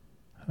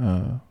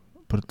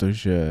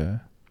 protože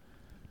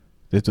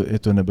je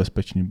to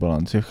nebezpečný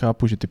balanc. Já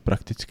chápu, že ty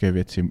praktické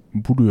věci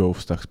budujou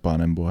vztah s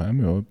Pánem Bohem,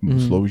 jo?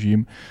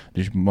 Sloužím,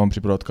 když mám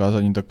připravovat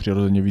kázání, tak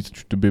přirozeně víc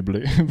čtu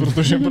Bibli,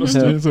 protože prostě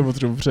něco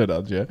potřebuji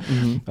předat, že?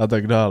 A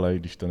tak dále,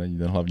 když to není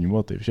ten hlavní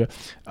motiv, že?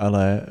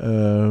 Ale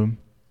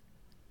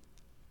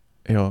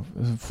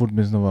furt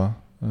mi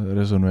znova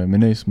rezonuje. My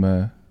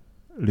nejsme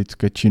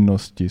lidské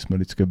činnosti, jsme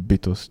lidské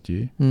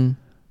bytosti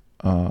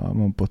a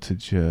mám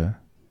pocit, že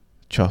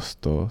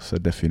často se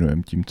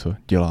definujeme tím, co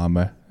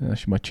děláme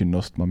našima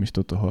činnostma,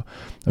 místo toho,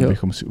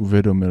 abychom si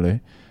uvědomili,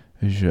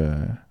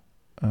 že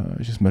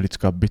jsme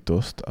lidská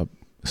bytost a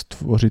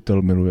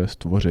stvořitel miluje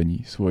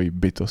stvoření, svoji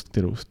bytost,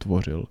 kterou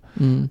stvořil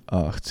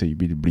a chce jí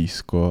být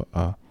blízko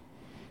a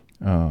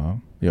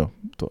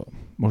to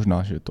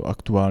možná, že je to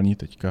aktuální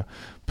teďka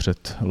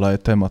před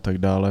létem a tak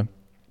dále.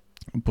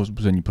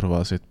 Povzbuzení pro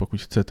vás je,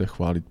 pokud chcete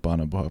chválit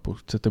Pána Boha, pokud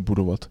chcete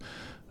budovat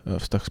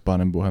vztah s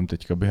Pánem Bohem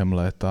teďka během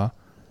léta,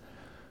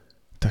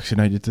 tak si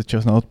najděte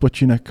čas na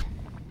odpočinek,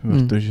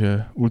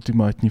 protože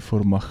ultimátní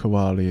forma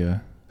chvály je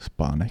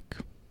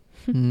spánek.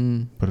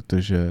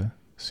 Protože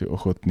si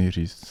ochotný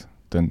říct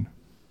ten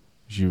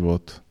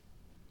život,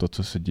 to,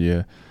 co se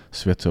děje,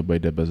 svět se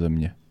obejde beze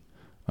mě.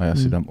 A já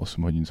si dám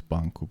 8 hodin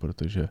spánku,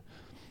 protože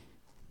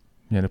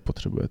mě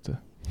nepotřebujete.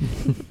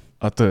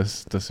 A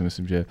to si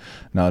myslím, že je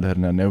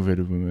nádherné.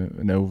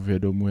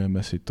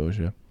 Neuvědomujeme si to,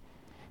 že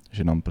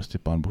nám prostě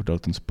Pán Bůh dal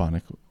ten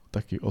spánek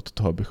taky od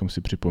toho, abychom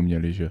si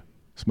připomněli, že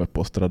jsme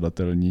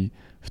postradatelní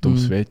v tom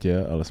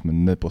světě, ale jsme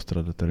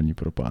nepostradatelní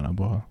pro Pána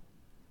Boha.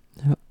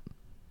 Jo.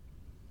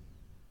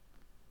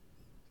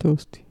 To je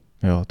hustý.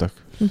 Jo, tak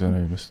já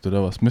nevím, jestli to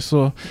dává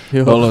smysl,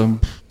 ale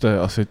to je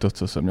asi to,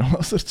 co jsem měl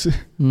na srdci.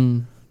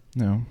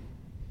 Jo.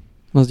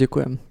 Moc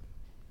děkujem.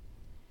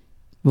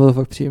 Bylo to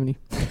fakt příjemný.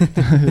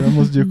 Já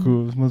moc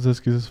děkuju, moc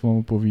hezky se s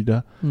vámi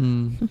povídá.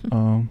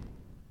 A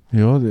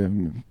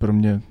pro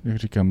mě, jak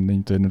říkám,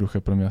 není to jednoduché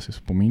pro mě asi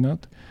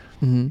vzpomínat,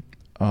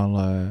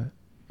 ale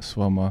s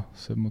váma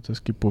se moc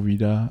hezky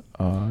povídá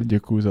a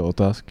děkuju za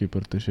otázky,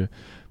 protože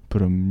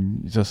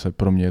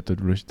pro mě je to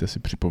důležité si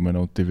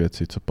připomenout ty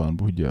věci, co Pán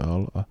Bůh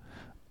dělal, a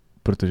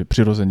protože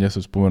přirozeně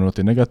se vzpomenu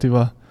ty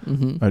negativa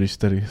a když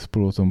tady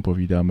spolu o tom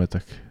povídáme,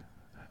 tak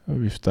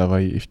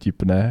vyvstávají i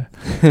vtipné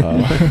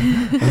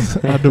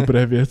a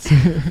dobré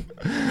věci.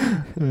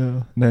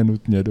 Ne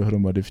nutně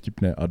dohromady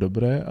vtipné a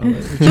dobré, ale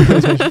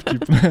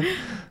vtipné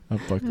a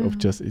pak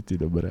občas i ty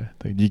dobré.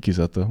 Tak díky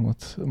za to,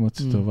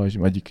 moc to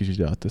vážím a díky, že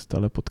děláte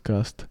stále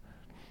podcast.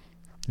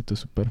 Je to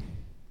super.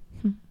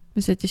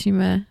 My se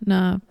těšíme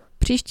na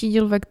příště. příští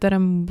díl, ve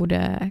kterém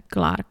bude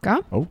Klárka,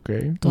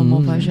 Okay.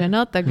 Tomova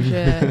žena,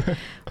 takže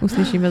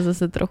uslyšíme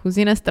zase trochu z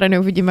jiné strany,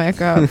 uvidíme,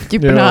 jaká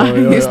vtipná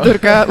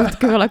historka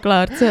utkvěla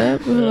Klárce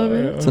v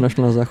hlavě. Co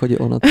našla na záchodě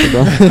ona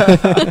třeba.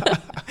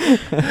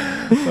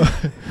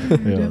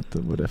 Jo,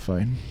 to bude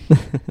fajn.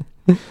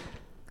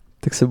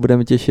 Tak se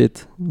budeme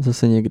těšit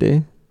zase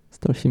někdy s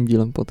dalším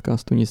dílem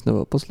podcastu Nic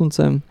nového pod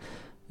sluncem.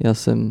 Já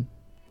jsem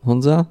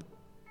Honza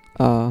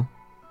a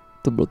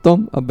to byl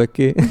Tom a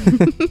Becky.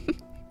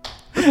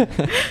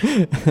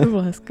 To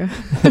bylo hezké.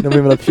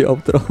 Nevím lepší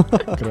outro.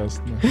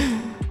 Krásné.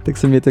 Tak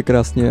se mějte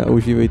krásně a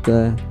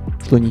užívejte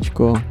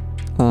sluníčko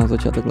a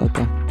začátek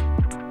léta.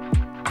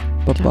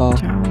 Pa, pa.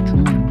 Čau.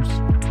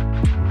 Čus.